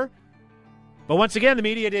about her. But once again, the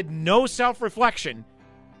media did no self-reflection,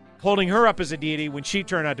 holding her up as a deity when she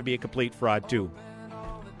turned out to be a complete fraud, too.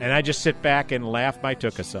 And I just sit back and laugh my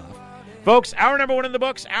tuchus off. Folks, hour number 1 in the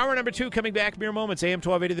books, hour number 2 coming back mere moments. AM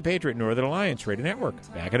 1280 The Patriot, Northern Alliance Radio Network.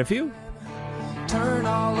 Back in a few.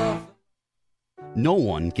 No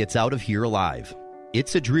one gets out of here alive.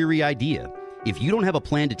 It's a dreary idea. If you don't have a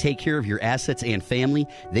plan to take care of your assets and family,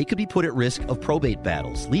 they could be put at risk of probate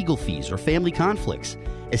battles, legal fees, or family conflicts.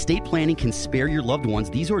 Estate planning can spare your loved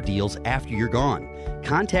ones these ordeals after you're gone.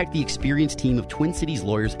 Contact the experienced team of Twin Cities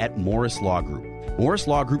lawyers at Morris Law Group. Morris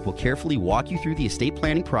Law Group will carefully walk you through the estate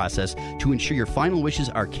planning process to ensure your final wishes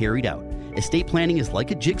are carried out. Estate planning is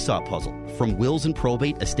like a jigsaw puzzle, from wills and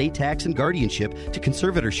probate, estate tax and guardianship, to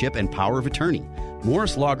conservatorship and power of attorney.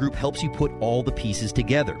 Morris Law Group helps you put all the pieces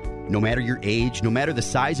together. No matter your age, no matter the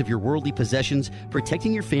size of your worldly possessions,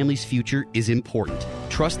 protecting your family's future is important.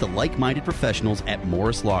 Trust the like-minded professionals at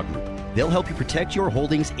Morris Law Group. They'll help you protect your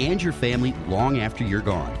holdings and your family long after you're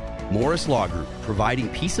gone. Morris Law Group, providing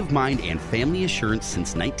peace of mind and family assurance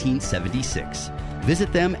since 1976.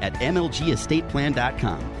 Visit them at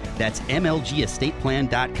mlgestateplan.com. That's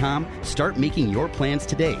mlgestateplan.com. Start making your plans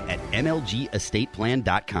today at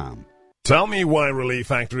mlgestateplan.com. Tell me why Relief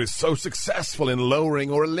Factor is so successful in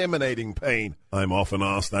lowering or eliminating pain. I'm often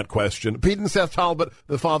asked that question. Pete and Seth Talbot,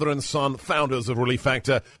 the father and son founders of Relief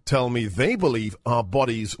Factor, tell me they believe our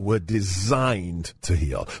bodies were designed to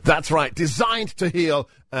heal. That's right, designed to heal,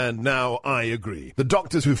 and now I agree. The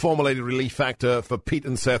doctors who formulated Relief Factor for Pete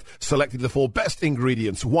and Seth selected the 4 best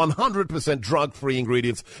ingredients, 100% drug-free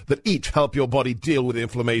ingredients that each help your body deal with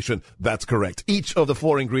inflammation. That's correct. Each of the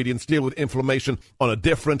 4 ingredients deal with inflammation on a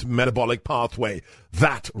different metabolic pathway.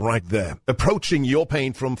 That right there. Approaching your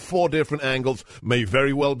pain from 4 different angles may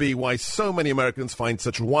very well be why so many Americans find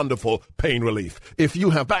such wonderful pain relief. If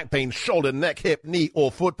you have back pain, shoulder, neck, hip, knee,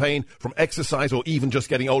 or foot pain from exercise or even just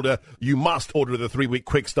getting older, you must order the 3-week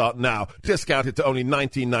quick start now. Discounted to only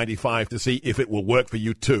 $19.95 to see if it will work for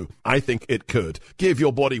you too. I think it could. Give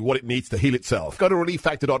your body what it needs to heal itself. Go to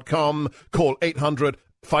ReliefFactor.com. Call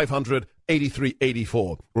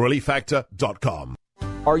 800-500-8384. ReliefFactor.com.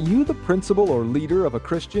 Are you the principal or leader of a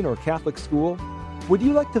Christian or Catholic school? Would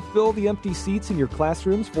you like to fill the empty seats in your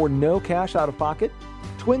classrooms for no cash out of pocket?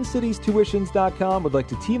 TwinCitiesTuitions.com would like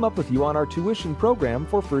to team up with you on our tuition program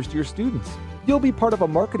for first-year students. You'll be part of a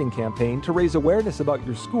marketing campaign to raise awareness about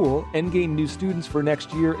your school and gain new students for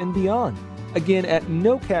next year and beyond. Again, at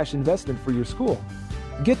no cash investment for your school.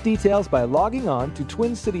 Get details by logging on to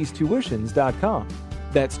TwinCitiesTuitions.com.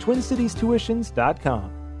 That's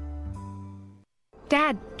TwinCitiesTuitions.com.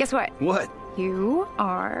 Dad, guess what? What? You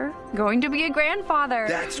are going to be a grandfather.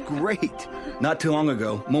 That's great. Not too long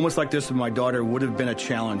ago, moments like this with my daughter would have been a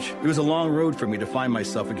challenge. It was a long road for me to find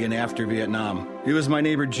myself again after Vietnam. It was my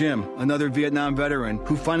neighbor Jim, another Vietnam veteran,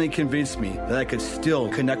 who finally convinced me that I could still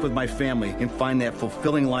connect with my family and find that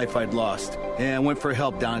fulfilling life I'd lost. And I went for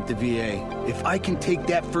help down at the VA. If I can take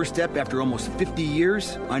that first step after almost 50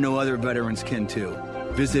 years, I know other veterans can too.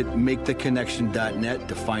 Visit MakeTheConnection.net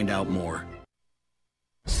to find out more.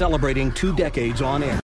 Celebrating 2 decades on air.